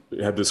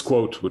 had this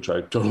quote, which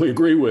I totally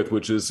agree with,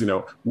 which is,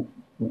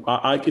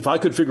 if I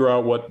could figure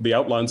out what the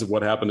outlines of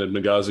what happened in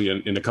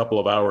Benghazi in a couple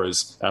of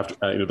hours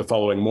after, the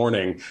following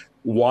morning,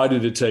 why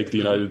did it take the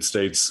United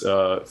States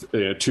 2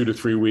 to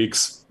 3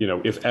 weeks,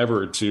 if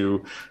ever,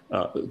 to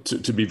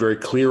be very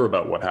clear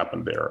about what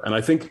happened there? And I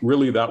think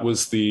really that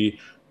was the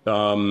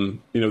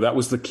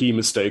key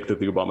mistake that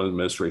the Obama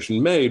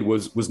administration made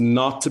was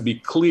not to be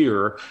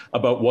clear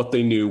about what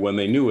they knew when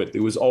they knew it.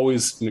 It was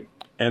always,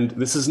 and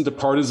this isn't a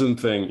partisan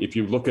thing. If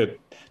you look at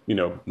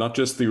not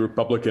just the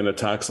Republican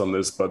attacks on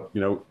this, but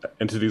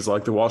entities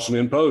like the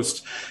Washington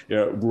Post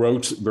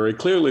wrote very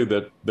clearly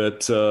that the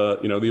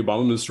Obama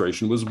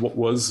administration was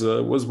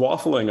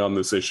waffling on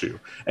this issue,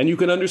 and you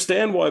can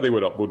understand why they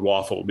would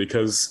waffle,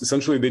 because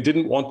essentially they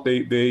didn't want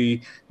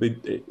they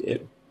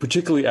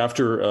particularly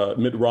after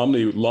Mitt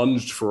Romney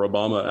lunged for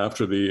Obama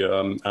after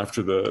the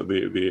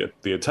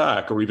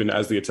attack, or even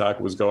as the attack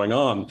was going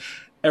on,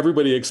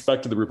 everybody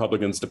expected the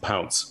Republicans to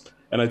pounce.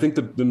 And I think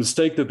the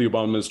mistake that the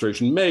Obama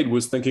administration made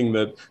was thinking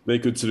that they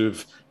could sort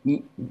of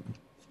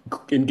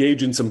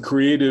engage in some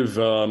creative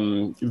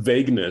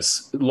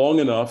vagueness long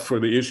enough for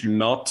the issue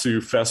not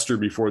to fester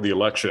before the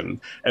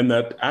election, and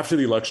that after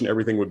the election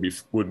everything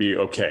would be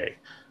okay.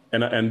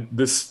 And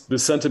this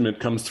sentiment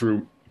comes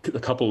through a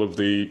couple of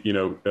the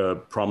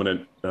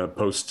prominent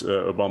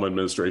post-Obama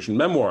administration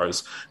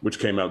memoirs, which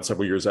came out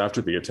several years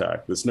after the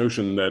attack. This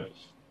notion that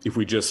if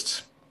we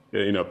just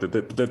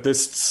that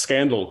this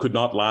scandal could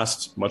not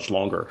last much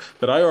longer.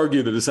 But I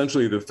argue that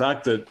essentially the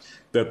fact that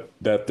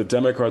the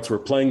Democrats were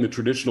playing the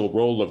traditional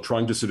role of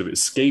trying to sort of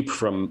escape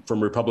from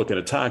Republican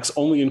attacks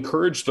only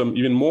encouraged them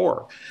even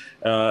more.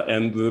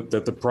 And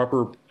that the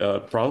proper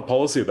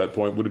policy at that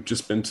point would have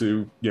just been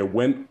to,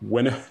 when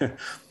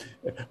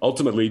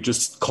ultimately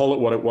just call it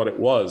what it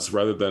was,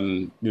 rather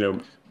than,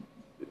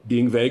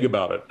 being vague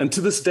about it. And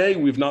to this day,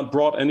 we've not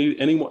brought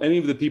any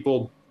of the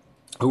people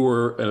who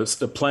were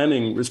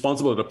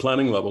responsible at a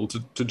planning level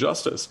to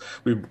justice.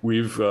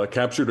 We've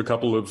captured a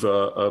couple of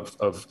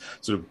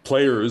sort of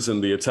players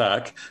in the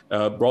attack,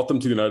 brought them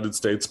to the United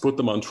States, put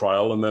them on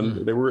trial, and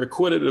then they were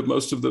acquitted of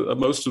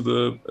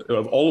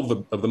all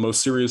of the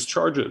most serious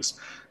charges.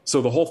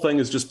 So the whole thing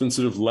has just been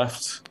sort of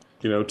left,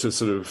 to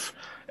sort of,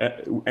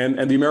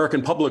 and the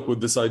American public with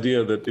this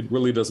idea that it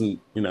really doesn't,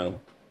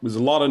 there's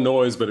a lot of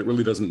noise, but it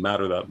really doesn't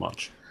matter that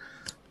much.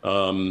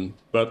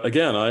 But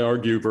again, I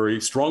argue very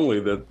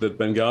strongly that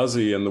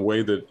Benghazi and the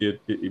way that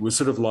it was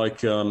sort of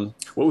like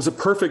what was a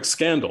perfect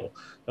scandal,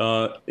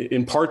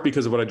 in part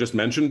because of what I just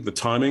mentioned, the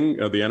timing,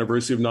 the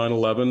anniversary of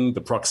 9/11,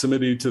 the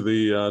proximity to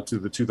the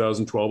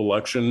 2012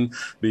 election,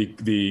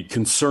 the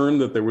concern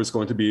that there was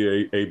going to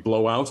be a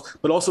blowout,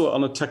 but also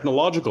on a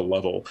technological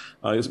level.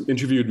 I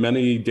interviewed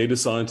many data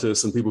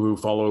scientists and people who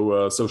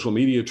follow social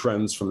media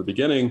trends from the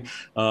beginning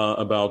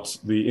about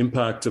the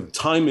impact of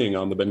timing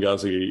on the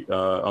Benghazi,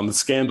 on the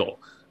scandal.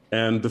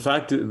 And the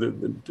fact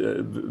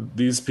that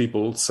these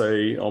people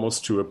say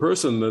almost to a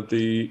person that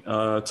the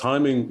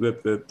timing,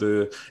 that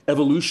the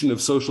evolution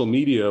of social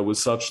media was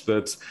such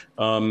that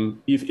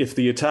if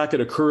the attack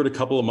had occurred a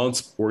couple of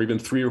months or even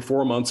 3 or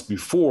 4 months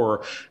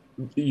before,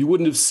 you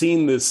wouldn't have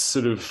seen this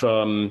sort of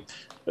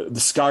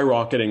the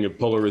skyrocketing of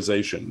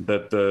polarization,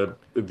 that the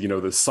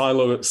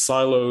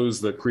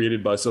silos that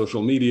created by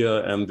social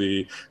media and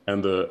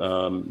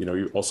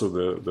also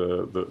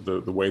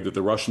the way that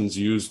the Russians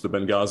used the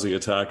Benghazi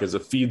attack as a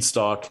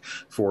feedstock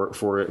for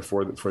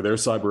their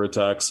cyber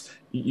attacks,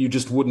 you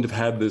just wouldn't have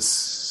had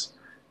such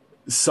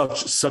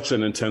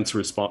an intense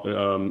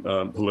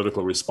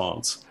political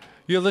response.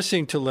 You're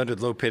listening to Leonard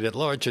Lopate at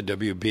Large at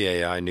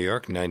WBAI New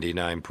York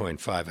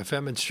 99.5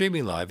 FM and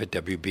streaming live at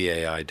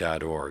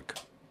WBAI.org.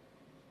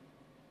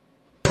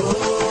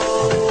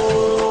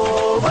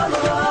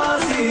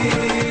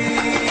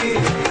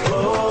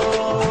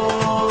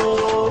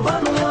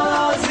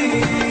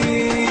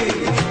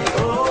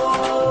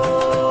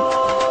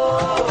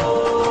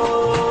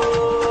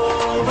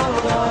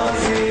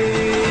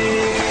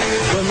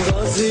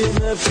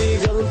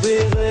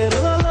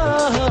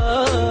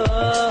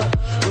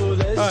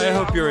 I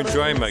hope you're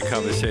enjoying my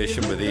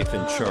conversation with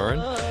Ethan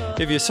Chorin.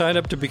 If you sign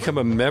up to become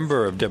a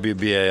member of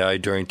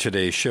WBAI during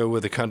today's show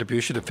with a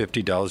contribution of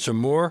 $50 or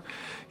more,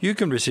 you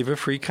can receive a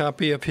free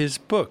copy of his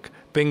book,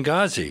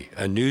 Benghazi,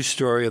 a news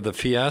story of the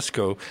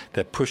fiasco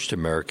that pushed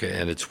America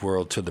and its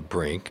world to the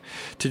brink.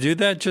 To do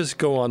that, just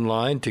go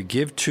online to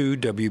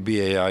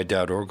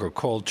give2wbai.org or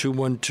call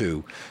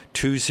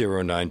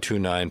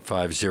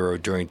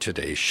 212-209-2950 during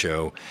today's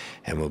show,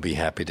 and we'll be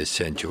happy to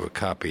send you a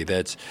copy.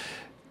 That's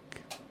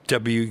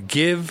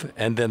WGIVE,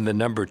 and then the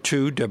number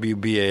 2,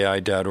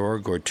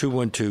 WBAI.org, or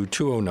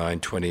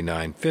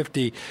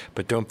 212-209-2950.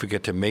 But don't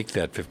forget to make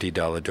that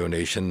 $50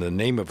 donation in the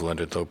name of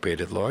Leonard Lopate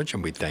at Large,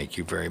 and we thank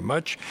you very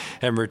much.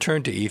 And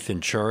return to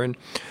Ethan Churin,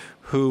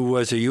 who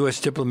was a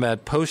U.S.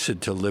 diplomat posted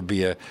to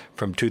Libya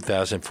from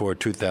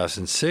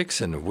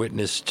 2004-2006 and a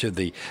witness to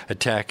the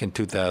attack in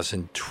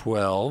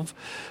 2012.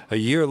 A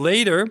year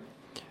later,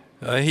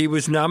 he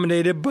was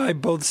nominated by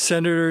both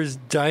Senators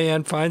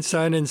Dianne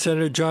Feinstein and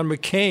Senator John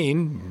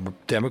McCain,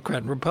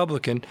 Democrat and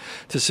Republican,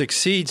 to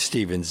succeed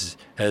Stevens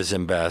as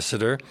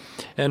ambassador.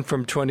 And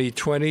from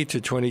 2020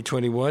 to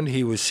 2021,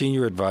 he was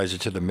senior advisor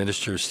to the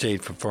Minister of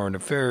State for Foreign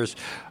Affairs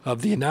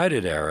of the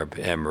United Arab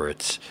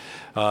Emirates.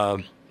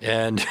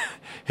 And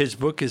his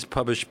book is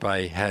published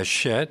by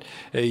Hachette.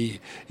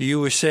 You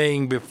were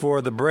saying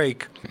before the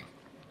break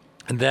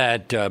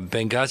that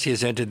Benghazi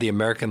has entered the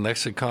American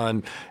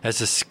lexicon as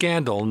a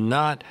scandal,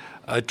 not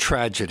a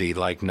tragedy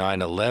like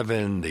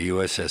 9/11, the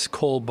USS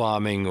Cole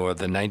bombing, or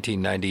the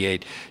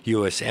 1998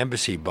 U.S.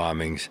 Embassy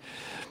bombings.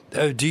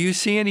 Do you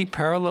see any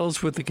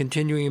parallels with the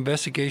continuing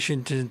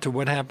investigation to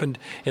what happened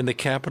in the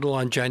Capitol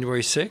on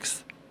January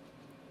 6th?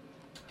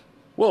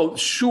 Well,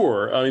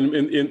 sure. I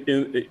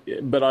mean,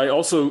 but I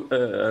also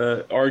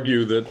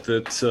argue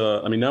that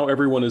I mean, now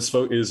everyone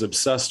is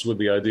obsessed with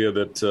the idea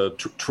that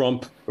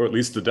Trump, or at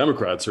least the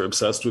Democrats, are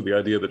obsessed with the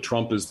idea that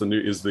Trump is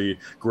the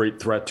great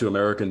threat to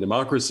American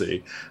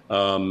democracy,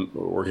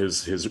 or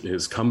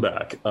his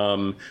comeback.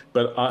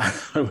 But I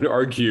would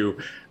argue,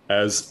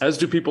 as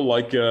do people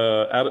like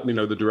Adam,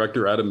 the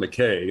director Adam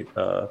McKay,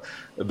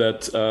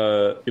 that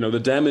the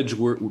damage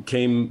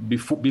came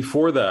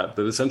before that.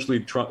 That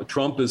essentially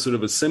Trump is sort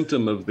of a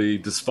symptom of the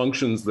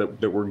dysfunctions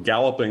that were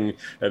galloping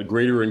at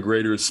greater and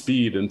greater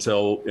speed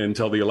until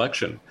the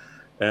election.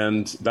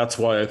 And that's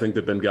why I think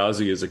that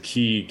Benghazi is a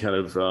key kind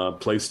of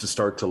place to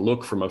start to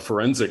look from a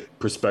forensic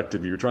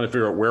perspective. You're trying to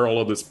figure out where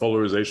all of this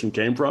polarization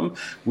came from.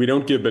 We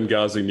don't give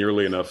Benghazi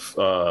nearly enough.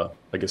 I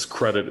guess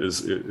credit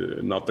is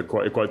not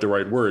quite the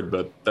right word,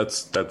 but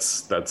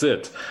that's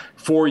it.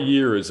 4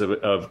 years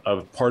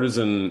of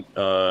partisan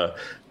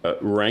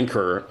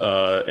rancor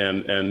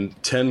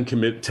and 10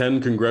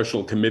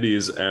 congressional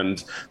committees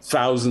and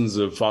thousands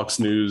of Fox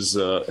News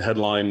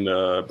headline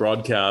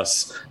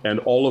broadcasts and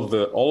all of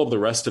the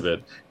rest of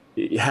it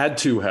had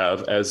to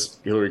have, as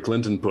Hillary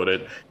Clinton put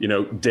it,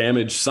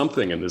 damaged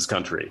something in this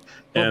country,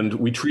 and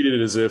we treated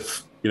it as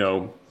if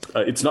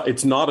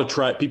it's not a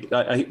tragedy.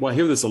 I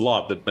hear this a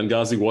lot, that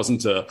Benghazi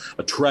wasn't a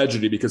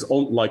tragedy because,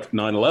 like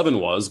 9/11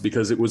 was,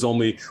 because it was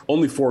only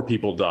 4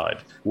 people died,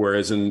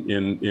 whereas in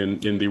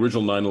the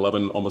original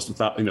 9/11 almost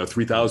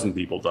 3,000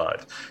 people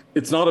died.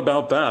 It's not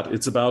about that.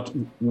 It's about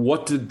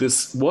what did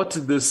this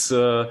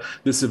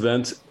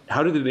event,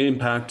 how did it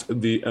impact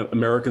the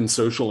American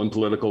social and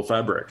political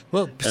fabric?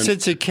 Well,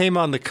 since it came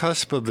on the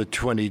cusp of the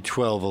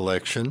 2012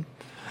 election,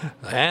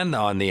 and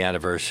on the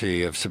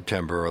anniversary of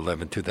September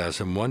 11,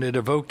 2001, it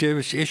evoked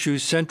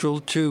issues central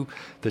to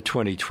the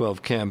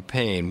 2012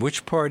 campaign.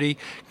 Which party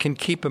can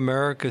keep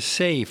America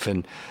safe,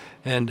 and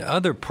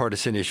other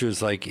partisan issues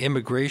like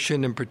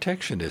immigration and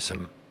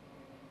protectionism?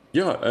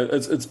 Yeah,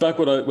 it's back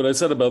what I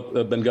said about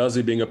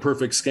Benghazi being a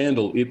perfect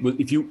scandal.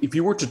 If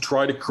you were to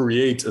try to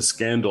create a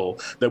scandal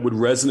that would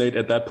resonate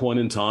at that point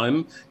in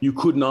time, you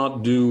could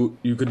not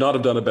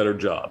have done a better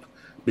job.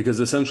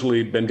 Because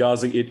essentially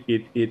Benghazi,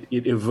 it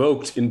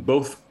evoked in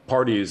both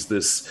parties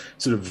this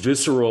sort of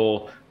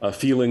visceral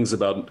feelings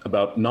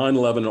about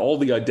 9/11 and all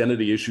the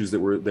identity issues that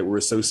were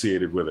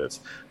associated with it.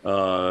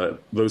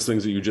 Those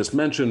things that you just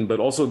mentioned, but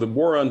also the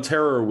war on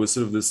terror was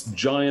sort of this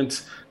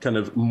giant kind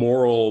of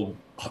moral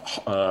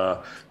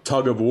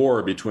tug of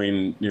war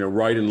between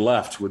right and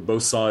left, with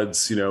both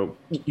sides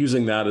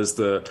using that as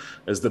the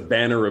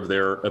banner of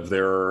their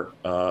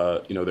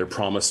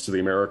promise to the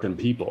American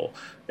people.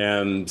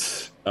 And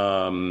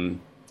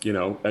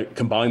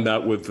combine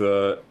that with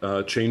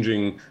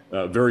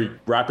very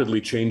rapidly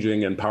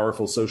changing and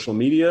powerful social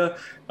media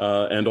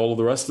and all of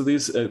the rest of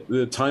these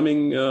the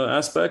timing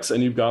aspects,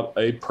 and you've got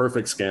a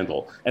perfect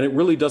scandal. And it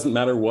really doesn't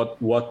matter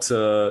what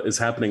is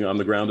happening on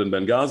the ground in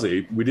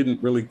Benghazi. We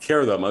didn't really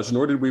care that much,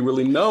 nor did we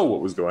really know what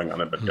was going on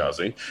in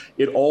Benghazi.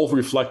 It all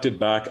reflected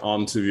back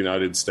onto the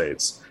United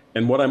States.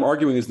 And what I'm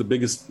arguing is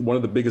one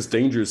of the biggest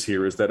dangers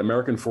here is that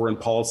American foreign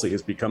policy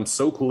has become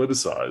so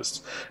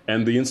politicized,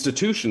 and the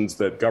institutions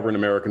that govern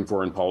American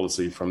foreign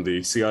policy, from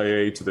the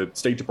CIA to the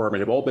State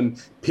Department, have all been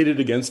pitted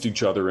against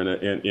each other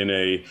in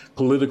a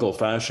political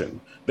fashion,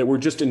 that we're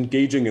just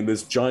engaging in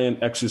this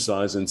giant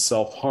exercise in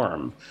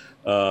self-harm.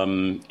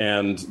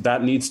 And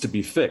that needs to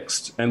be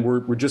fixed. And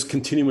we're just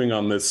continuing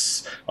on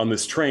this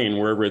train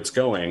wherever it's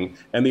going.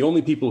 And the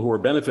only people who are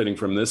benefiting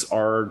from this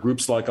are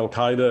groups like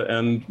Al-Qaeda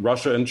and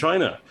Russia and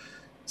China.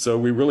 So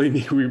we really,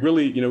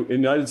 the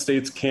United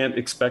States can't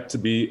expect to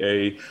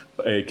be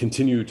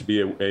continue to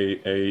be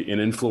an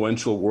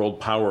influential world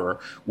power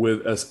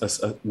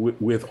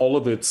with all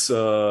of its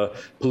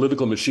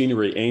political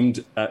machinery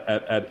aimed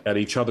at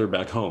each other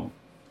back home.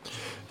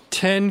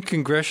 10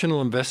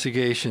 congressional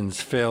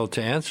investigations failed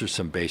to answer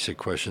some basic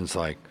questions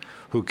like,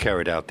 who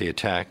carried out the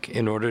attack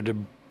in order to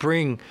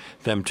bring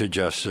them to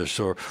justice,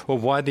 or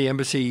why the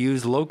embassy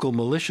used local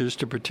militias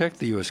to protect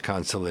the U.S.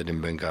 consulate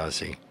in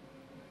Benghazi.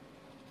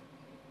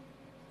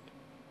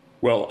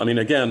 Well, I mean,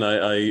 again,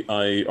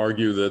 I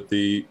argue that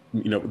the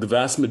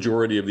vast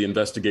majority of the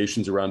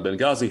investigations around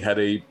Benghazi had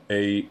a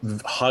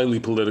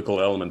highly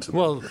political element to them.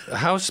 Well,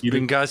 House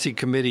Benghazi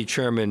Committee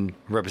Chairman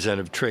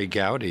Representative Trey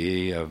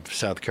Gowdy of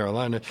South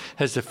Carolina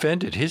has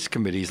defended his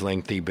committee's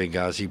lengthy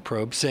Benghazi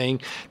probe, saying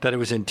that it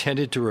was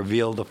intended to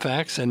reveal the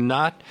facts and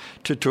not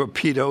to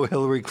torpedo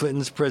Hillary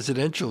Clinton's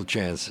presidential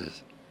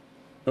chances.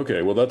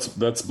 Okay, well, that's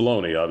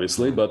baloney,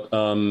 obviously, but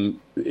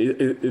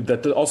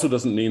that also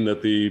doesn't mean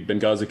that the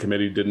Benghazi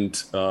committee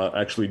didn't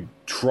actually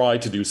try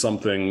to do some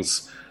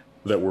things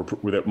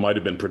that might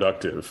have been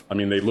productive. I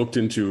mean, they looked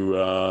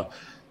into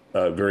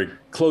very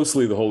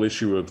closely the whole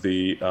issue of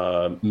the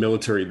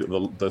military,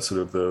 the sort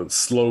of the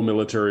slow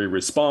military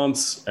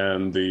response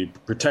and the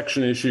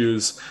protection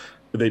issues.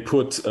 They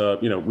put,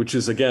 which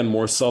is again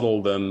more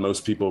subtle than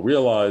most people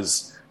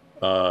realize.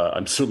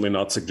 I'm certainly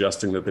not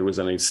suggesting that there was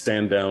any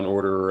stand-down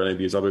order or any of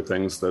these other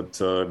things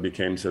that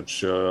became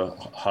such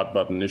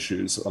hot-button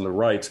issues on the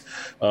right.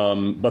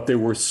 But there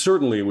was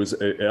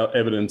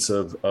evidence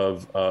of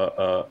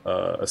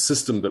a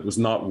system that was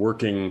not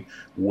working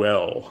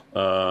well.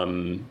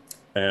 And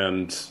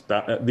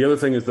the other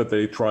thing is that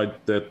the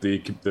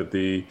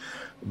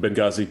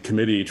Benghazi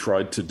committee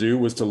tried to do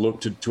was to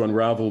look to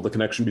unravel the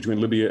connection between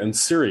Libya and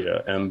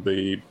Syria and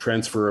the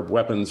transfer of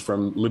weapons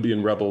from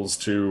Libyan rebels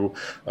to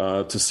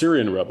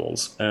Syrian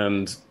rebels.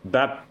 And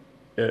that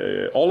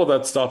all of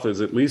that stuff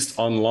is at least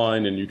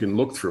online and you can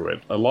look through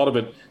it. A lot of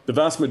it, the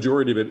vast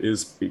majority of it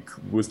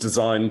was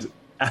designed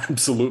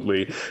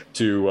absolutely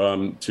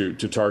to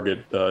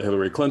target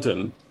Hillary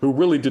Clinton, who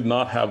really did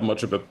not have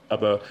much of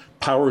a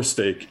power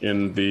stake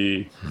in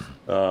the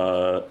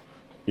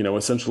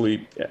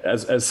essentially,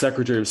 as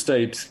Secretary of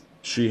State,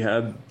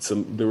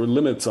 there were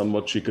limits on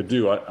what she could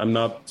do. I'm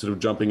not sort of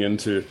jumping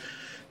into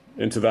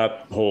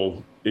that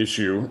whole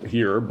issue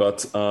here,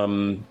 but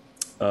I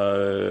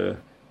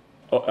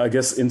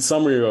guess in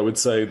summary, I would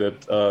say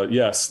that,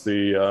 yes,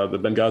 the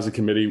Benghazi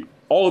committee,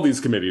 all of these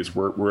committees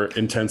were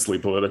intensely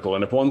political.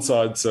 And if one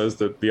side says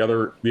that the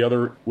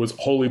other was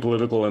wholly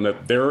political and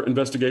that their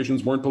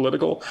investigations weren't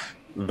political,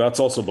 that's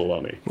also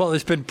baloney. Well,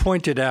 it's been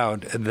pointed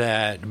out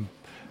that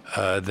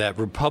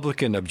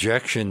Republican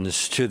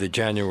objections to the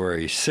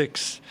January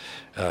 6th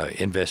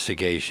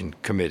investigation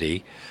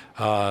committee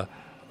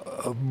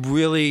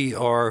really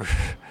are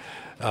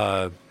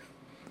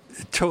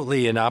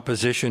totally in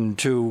opposition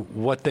to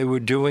what they were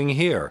doing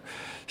here.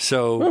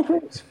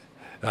 So,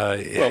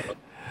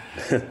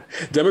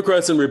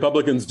 Democrats and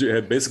Republicans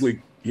had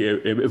basically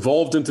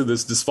evolved into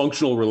this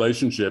dysfunctional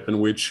relationship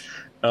in which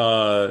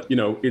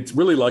it's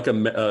really like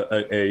an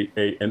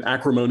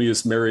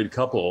acrimonious married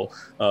couple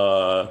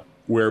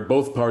where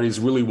both parties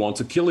really want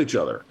to kill each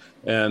other,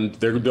 and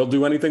they'll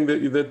do anything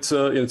that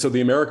so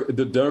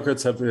the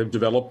Democrats have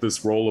developed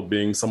this role of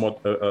being somewhat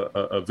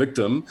a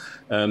victim,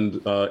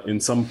 and in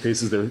some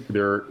cases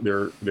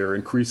they're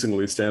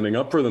increasingly standing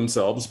up for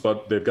themselves,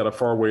 but they've got a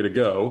far way to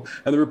go.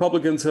 And the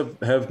Republicans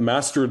have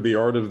mastered the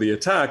art of the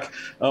attack,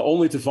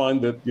 only to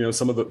find that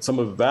some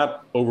of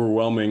that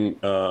overwhelming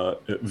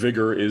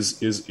vigor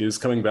is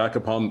coming back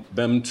upon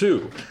them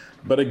too.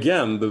 But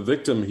again, the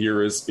victim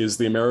here is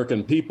the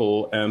American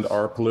people and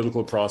our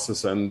political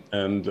process and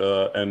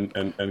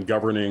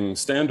governing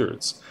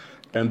standards.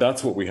 And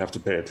that's what we have to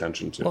pay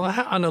attention to. Well,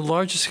 on a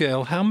larger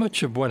scale, how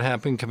much of what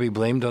happened can be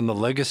blamed on the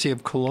legacy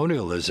of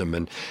colonialism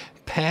and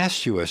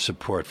past U.S.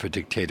 support for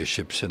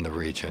dictatorships in the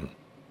region?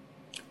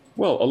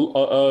 Well,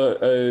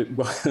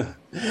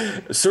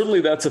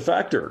 certainly that's a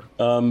factor,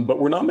 but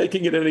we're not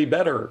making it any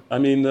better. I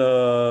mean,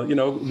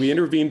 we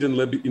intervened in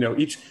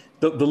Libya.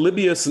 The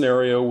Libya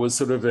scenario was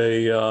sort of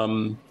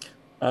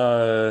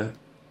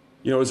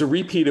was a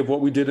repeat of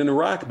what we did in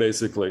Iraq,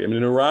 basically. I mean,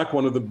 in Iraq,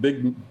 one of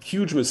the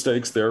huge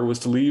mistakes there was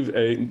to leave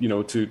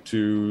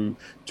to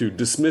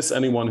dismiss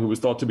anyone who was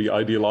thought to be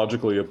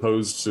ideologically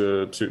opposed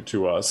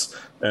to us,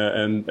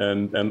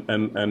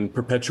 and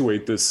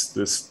perpetuate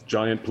this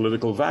giant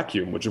political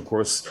vacuum, which of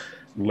course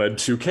led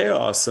to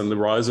chaos and the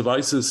rise of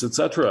ISIS,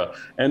 etc.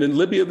 And in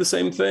Libya, the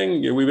same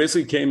thing. We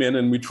basically came in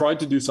and we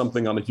tried to do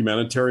something on a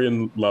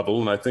humanitarian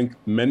level. And I think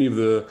many of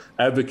the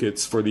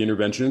advocates for the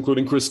intervention,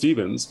 including Chris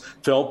Stevens,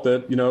 felt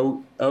that,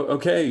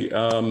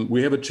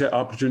 we have an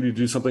opportunity to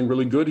do something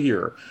really good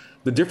here.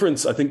 The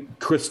difference, I think,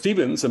 Chris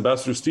Stevens,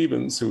 Ambassador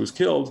Stevens, who was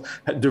killed,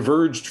 had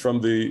diverged from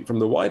the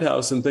White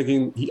House and I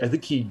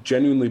think he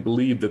genuinely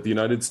believed that the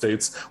United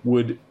States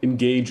would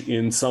engage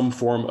in some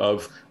form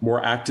of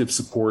more active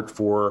support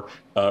for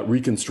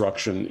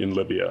reconstruction in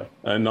Libya,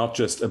 and not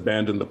just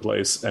abandon the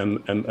place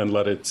and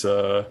let it,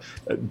 let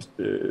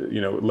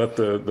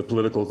the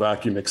political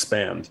vacuum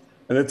expand.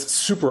 And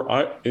it's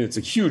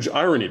a huge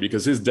irony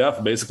because his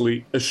death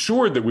basically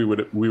assured that we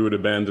would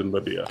abandon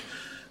Libya.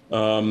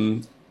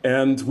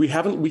 And we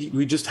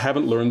just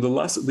haven't learned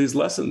these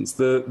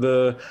lessons.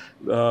 After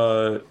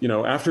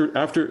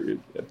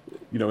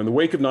in the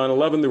wake of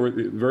 9/11, there were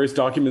various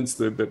documents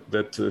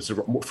that sort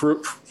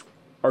of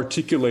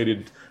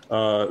articulated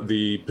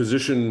the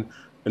position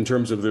in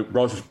terms of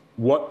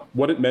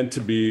what it meant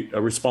to be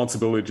a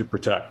responsibility to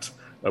protect,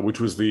 which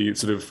was the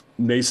sort of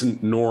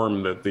nascent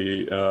norm that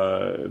the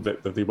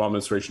Obama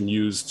administration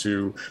used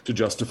to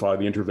justify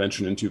the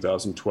intervention in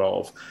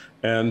 2012.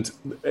 And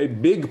a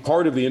big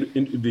part of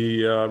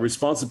the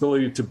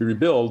responsibility to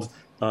rebuild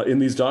in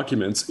these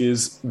documents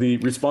is the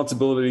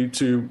responsibility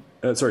to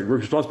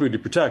responsibility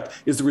to protect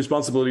is the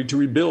responsibility to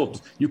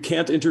rebuild. You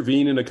can't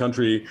intervene in a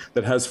country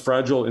that has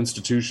fragile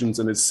institutions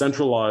and is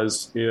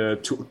centralized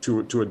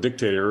to a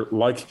dictator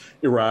like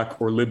Iraq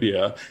or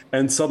Libya,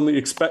 and suddenly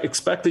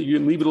expect that you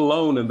leave it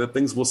alone and that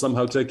things will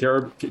somehow take care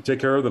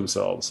of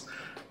themselves.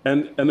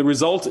 And the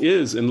result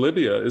is in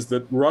Libya is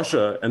that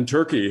Russia and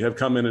Turkey have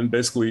come in and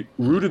basically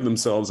rooted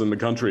themselves in the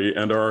country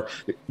and are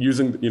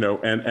using,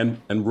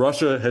 and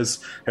Russia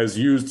has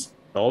used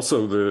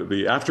also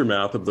the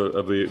aftermath of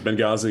the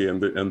Benghazi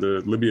and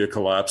the Libya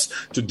collapse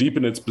to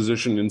deepen its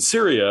position in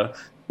Syria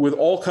with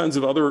all kinds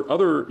of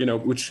other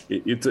which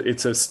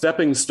it's a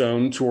stepping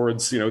stone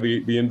towards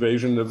the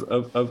invasion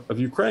of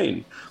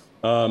Ukraine.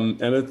 And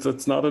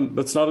that's not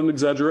an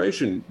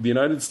exaggeration. The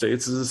United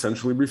States has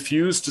essentially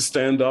refused to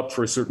stand up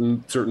for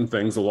certain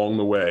things along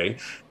the way,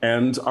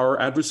 and our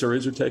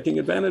adversaries are taking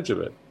advantage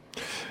of it.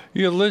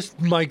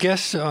 My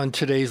guest on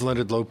today's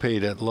Leonard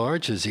Lopate at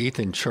Large is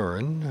Ethan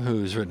Churin,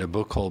 who's written a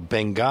book called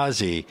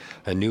Benghazi,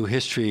 A New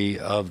History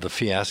of the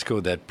Fiasco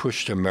That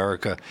Pushed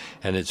America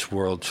and Its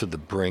World to the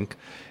Brink.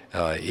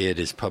 It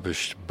is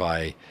published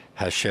by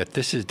Hachette.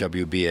 This is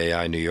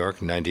WBAI New York,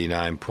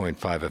 99.5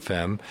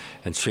 FM,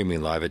 and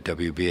streaming live at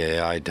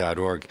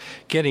WBAI.org.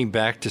 Getting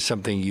back to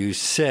something you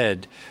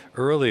said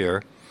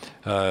earlier,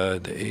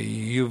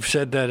 you've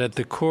said that at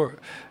the core...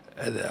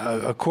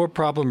 A core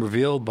problem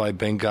revealed by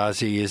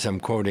Benghazi is, I'm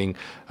quoting,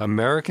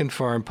 American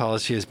foreign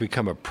policy has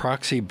become a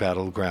proxy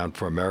battleground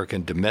for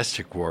American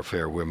domestic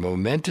warfare where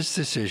momentous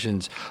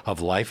decisions of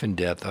life and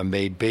death are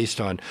made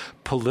based on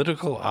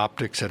political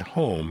optics at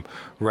home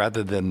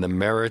rather than the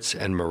merits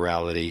and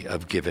morality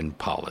of given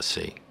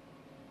policy.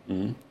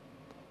 Mm-hmm.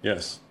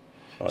 Yes.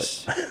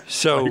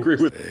 So, I agree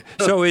with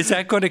so is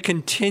that going to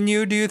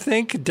continue, do you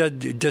think?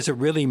 Does it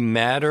really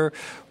matter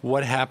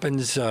what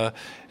happens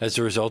as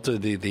a result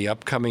of the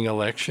upcoming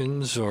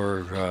elections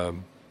or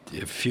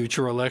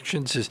future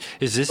elections?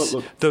 Is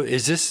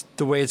this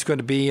the way it's going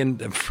to be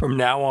from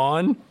now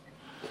on?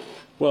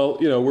 Well,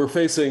 we're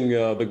facing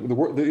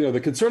the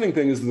concerning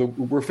thing is that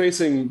we're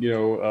facing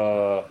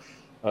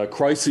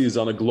crises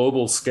on a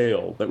global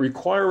scale that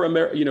require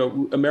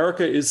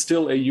America is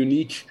still a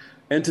unique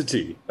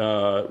entity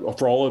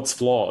for all its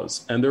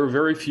flaws, and there are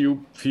very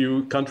few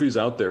countries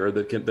out there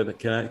that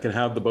can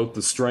have both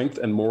the strength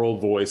and moral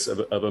voice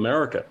of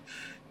America.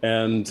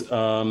 And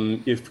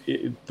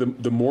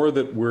the more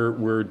that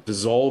we're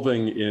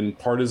dissolving in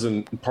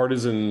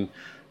partisanship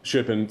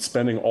and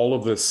spending all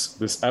of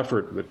this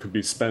effort that could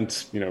be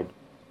spent,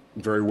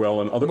 very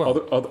well, and other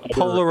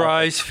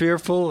polarized,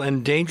 fearful,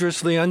 and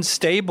dangerously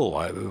unstable.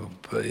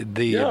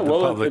 The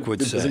public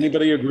would say. Does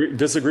anybody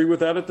disagree with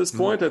that at this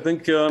point? I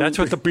think that's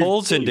what the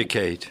polls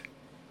indicate.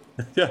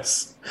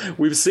 Yes,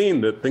 we've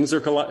seen that things are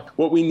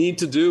what we need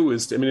to do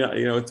is,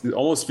 it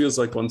almost feels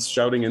like one's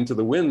shouting into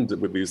the wind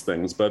with these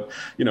things, but,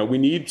 we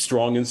need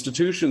strong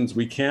institutions.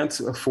 We can't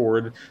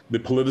afford the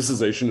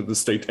politicization of the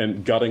state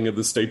and gutting of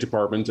the State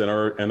Department and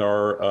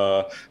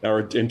our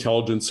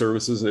intelligence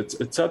services,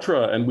 et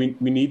cetera. And we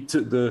need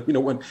to,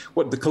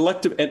 the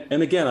collective,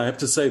 and again, I have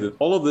to say that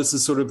all of this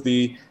is sort of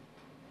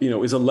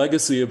is a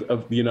legacy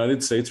of the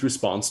United States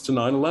response to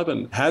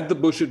 9/11. Had the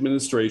Bush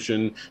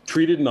administration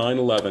treated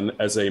 9/11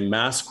 as a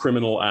mass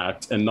criminal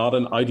act and not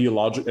an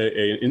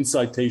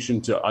incitation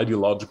to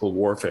ideological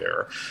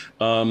warfare,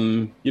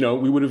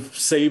 we would have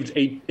saved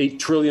 $8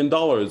 trillion,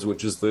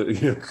 which is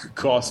the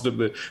cost of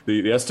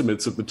the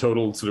estimates of the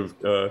total sort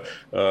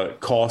of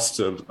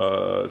cost of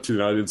to the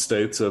United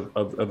States of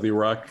the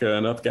Iraq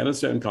and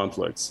Afghanistan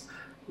conflicts.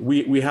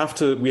 We have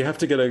to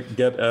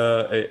get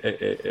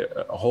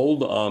a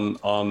hold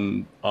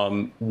on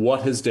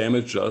what has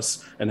damaged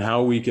us and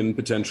how we can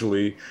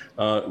potentially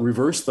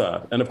reverse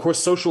that. And of course,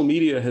 social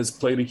media has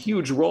played a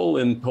huge role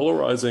in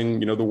polarizing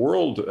the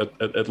world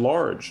at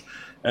large.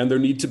 And there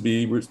need to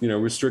be,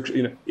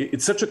 restrictions.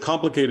 It's such a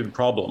complicated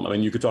problem. I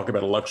mean, you could talk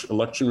about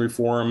election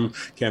reform,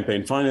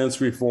 campaign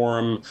finance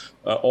reform,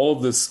 all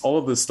of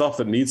this stuff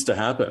that needs to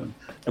happen.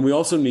 And we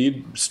also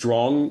need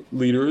strong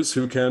leaders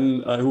who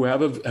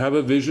have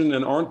a vision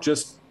and aren't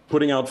just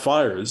putting out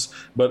fires,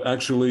 but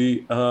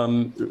actually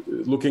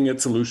looking at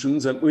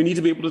solutions. And we need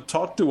to be able to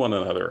talk to one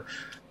another.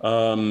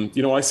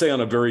 I say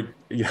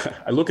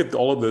I look at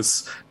all of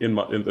this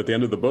at the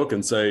end of the book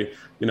and say,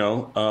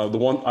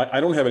 I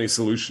don't have any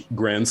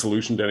grand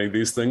solution to any of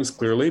these things,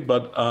 clearly,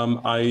 but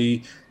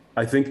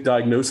I think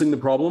diagnosing the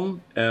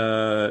problem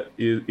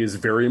is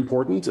very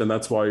important, and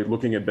that's why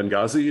looking at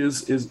Benghazi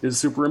is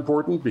super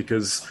important,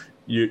 because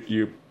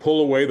you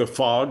pull away the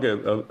fog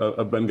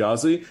of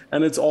Benghazi,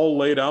 and it's all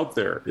laid out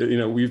there.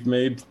 We've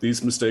made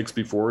these mistakes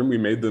before, and we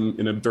made them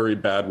in a very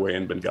bad way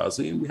in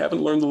Benghazi, and we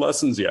haven't learned the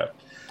lessons yet.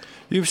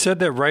 You've said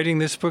that writing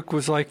this book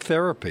was like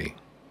therapy.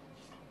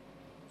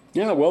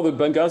 Yeah, well, the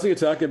Benghazi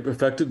attack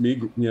affected me,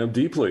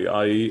 deeply.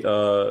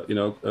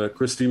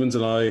 Chris Stevens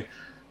and I.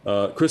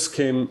 Chris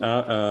came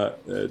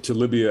to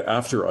Libya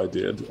after I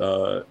did.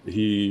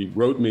 He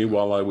wrote me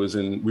while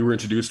we were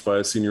introduced by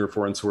a senior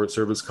Foreign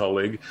Service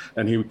colleague,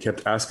 and he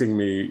kept asking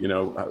me,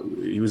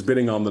 he was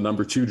bidding on the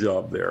number 2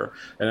 job there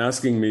and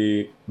asking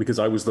me, because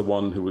I was the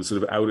one who was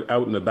sort of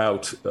out and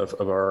about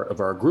of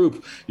our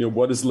group,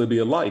 what is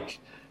Libya like?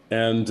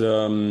 And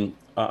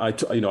I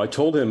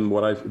told him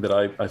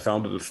that I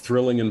found it a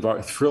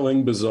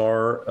thrilling,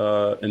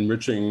 bizarre,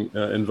 enriching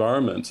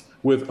environment.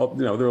 With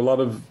there are a lot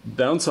of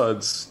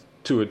downsides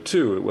to it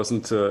too. It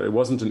wasn't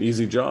an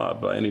easy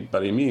job by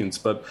any means.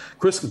 But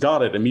Chris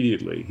got it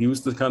immediately. He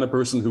was the kind of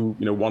person who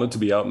wanted to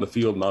be out in the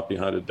field, not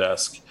behind a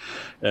desk.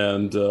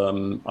 And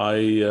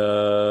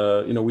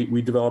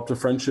we developed a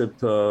friendship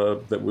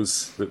that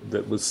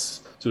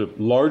was sort of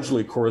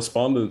largely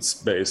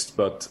correspondence-based,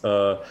 but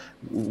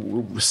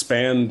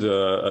spanned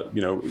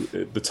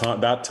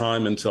that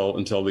time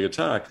until the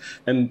attack,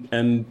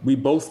 and we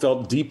both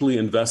felt deeply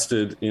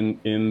invested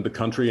in the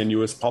country and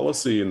U.S.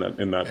 policy in that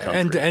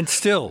country. And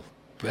still,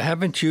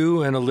 haven't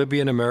you and a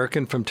Libyan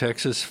American from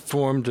Texas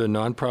formed a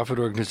nonprofit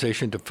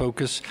organization to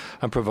focus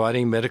on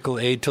providing medical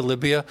aid to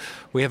Libya?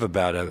 We have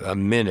about a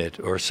minute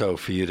or so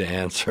for you to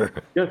answer.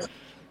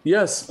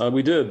 Yes,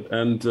 we did,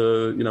 and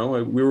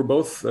we were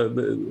both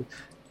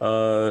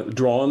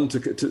drawn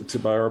to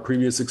by our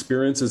previous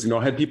experiences.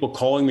 I had people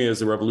calling me as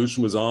the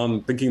revolution was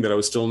on, thinking that I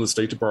was still in the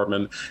State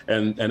Department,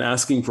 and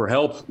asking for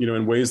help,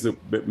 in ways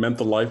that meant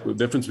the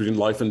difference between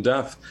life and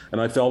death. And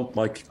I felt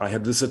like I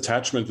had this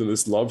attachment and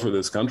this love for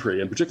this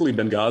country, and particularly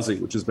Benghazi,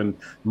 which has been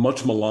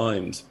much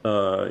maligned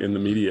in the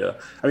media.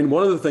 I mean,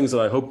 one of the things that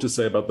I hope to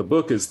say about the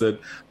book is that,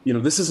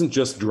 this isn't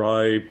just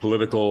dry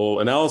political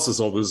analysis,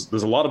 although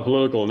there's a lot of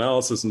political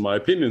analysis in my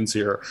opinions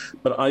here,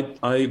 but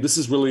this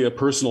is really a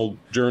personal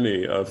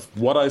journey of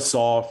what I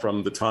saw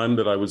from the time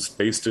that I was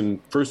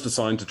first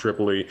assigned to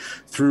Tripoli,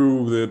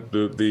 through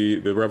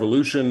the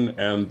revolution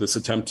and this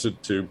attempt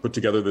to put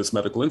together this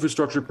medical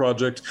infrastructure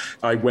project.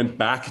 I went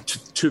back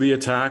to the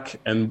attack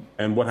and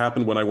what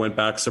happened when I went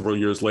back several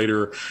years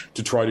later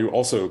to try to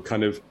also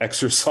kind of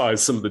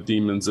exorcise some of the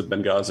demons of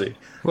Benghazi.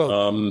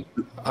 Well,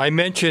 I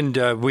mentioned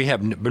we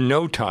have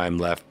no time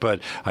left, but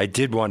I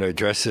did want to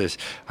address this.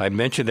 I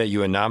mentioned that you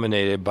were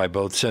nominated by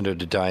both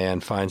Senator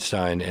Dianne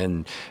Feinstein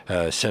and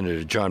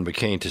Senator John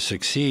McCain to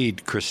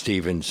succeed Chris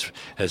Stevens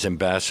as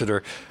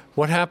ambassador.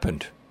 What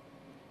happened?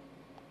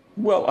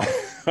 Well,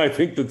 I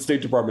think the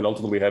State Department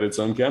ultimately had its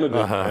own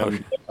candidate.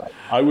 And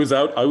I was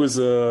out. I was,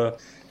 the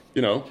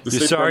You're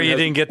sorry you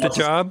didn't get the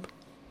job?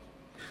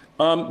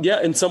 Yeah,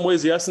 in some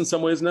ways, yes. In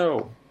some ways,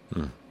 no.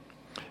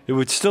 It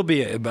would still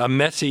be a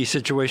messy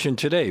situation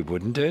today,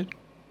 wouldn't it?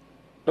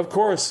 Of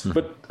course,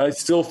 but I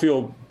still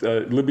feel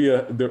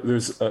Libya.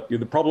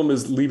 The problem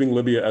is leaving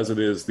Libya as it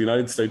is. The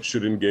United States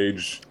should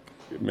engage.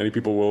 Many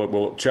people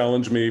will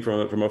challenge me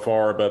from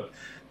afar, but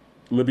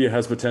Libya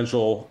has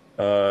potential,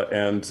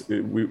 and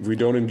we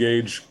don't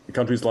engage.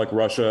 Countries like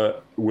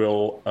Russia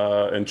will,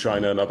 and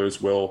China and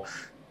others will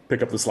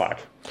pick up the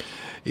slack.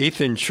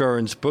 Ethan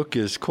Chorin's book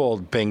is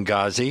called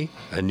Benghazi,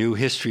 A New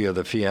History of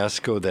the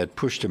Fiasco That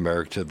Pushed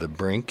America to the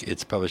Brink.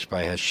 It's published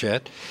by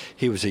Hachette.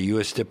 He was a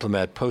U.S.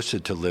 diplomat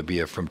posted to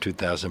Libya from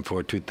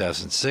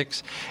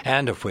 2004-2006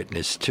 and a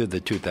witness to the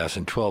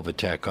 2012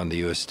 attack on the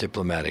U.S.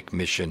 diplomatic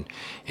mission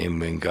in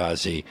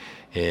Benghazi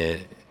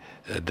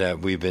that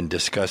we've been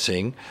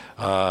discussing.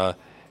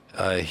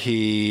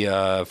 He,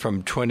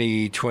 from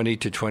 2020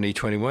 to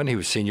 2021, he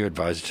was senior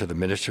advisor to the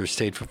Minister of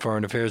State for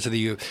Foreign Affairs of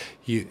the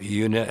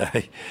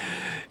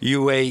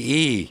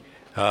UAE.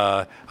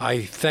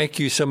 I thank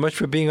you so much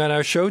for being on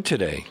our show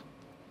today.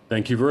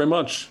 Thank you very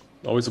much.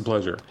 Always a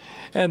pleasure.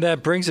 And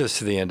that brings us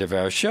to the end of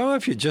our show.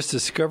 If you're just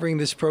discovering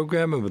this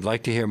program and would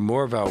like to hear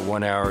more of our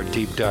one-hour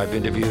deep dive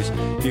interviews,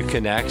 you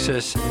can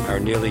access our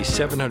nearly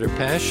 700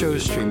 past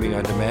shows streaming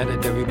on demand at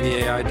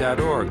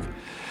WBAI.org.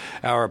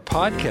 Our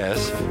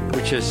podcast,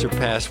 which has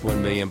surpassed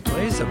 1 million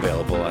plays,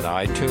 available on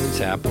iTunes,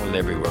 Apple, and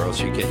everywhere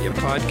else you get your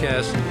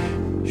podcasts.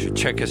 You should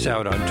check us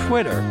out on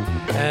Twitter.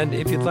 And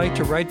if you'd like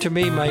to write to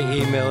me, my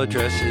email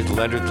address is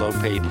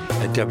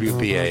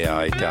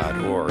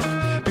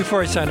leonardlopate@WBAI.org.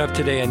 Before I sign off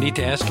today, I need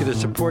to ask you to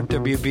support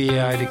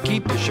WBAI to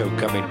keep the show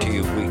coming to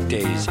you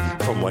weekdays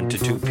from 1 to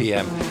 2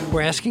 p.m.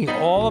 We're asking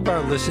all of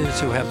our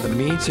listeners who have the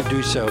means to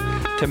do so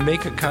to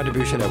make a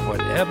contribution at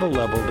whatever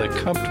level they're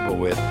comfortable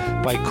with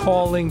by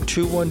calling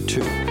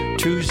 212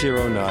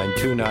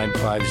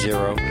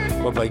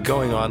 209-2950 or by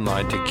going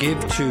online to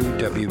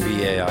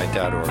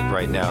give2wbai.org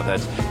right now.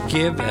 That's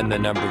give and the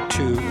number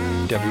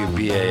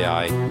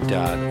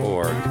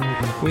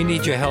 2wbai.org. We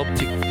need your help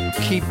to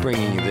keep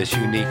bringing you this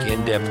unique,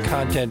 in-depth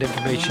content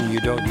information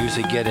you don't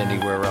usually get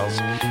anywhere else.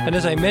 And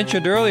as I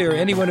mentioned earlier,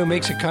 anyone who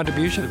makes a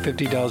contribution of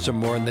 $50 or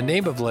more in the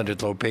name of Leonard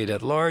Lopate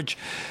at large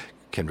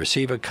can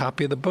receive a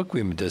copy of the book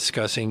we've been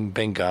discussing,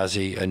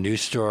 Benghazi, a new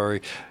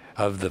story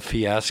of the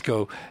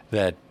fiasco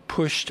that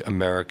pushed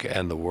America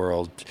and the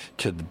world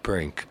to the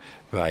brink,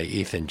 by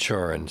Ethan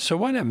Chorin. So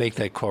why not make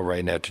that call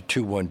right now to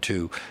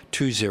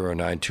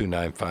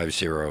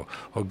 212-209-2950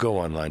 or go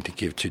online to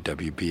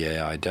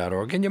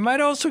give2wbai.org. And you might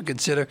also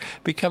consider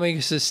becoming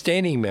a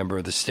sustaining member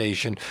of the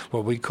station,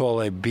 what we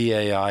call a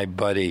BAI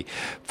buddy,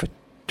 for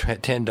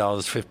 $10,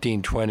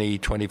 $15, $20,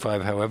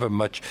 $25, however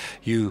much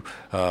you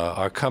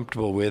are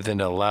comfortable with,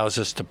 and it allows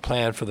us to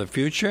plan for the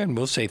future. And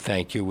we'll say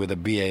thank you with a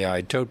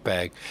BAI tote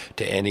bag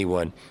to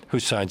anyone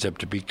who signs up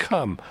to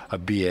become a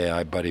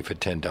BAI buddy for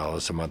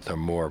 $10 a month or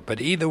more.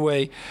 But either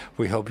way,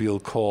 we hope you'll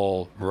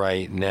call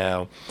right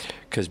now,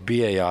 because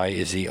BAI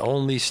is the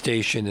only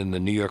station in the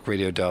New York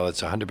radio dial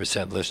that's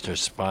 100%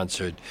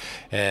 listener-sponsored,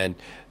 and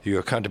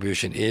your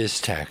contribution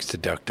is tax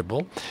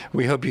deductible.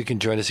 We hope you can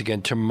join us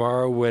again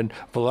tomorrow when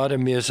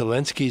Volodymyr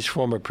Zelensky's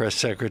former press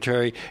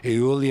secretary,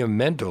 Yulia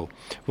Mendel,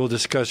 will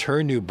discuss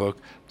her new book,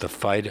 The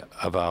Fight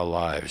of Our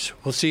Lives.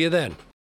 We'll see you then.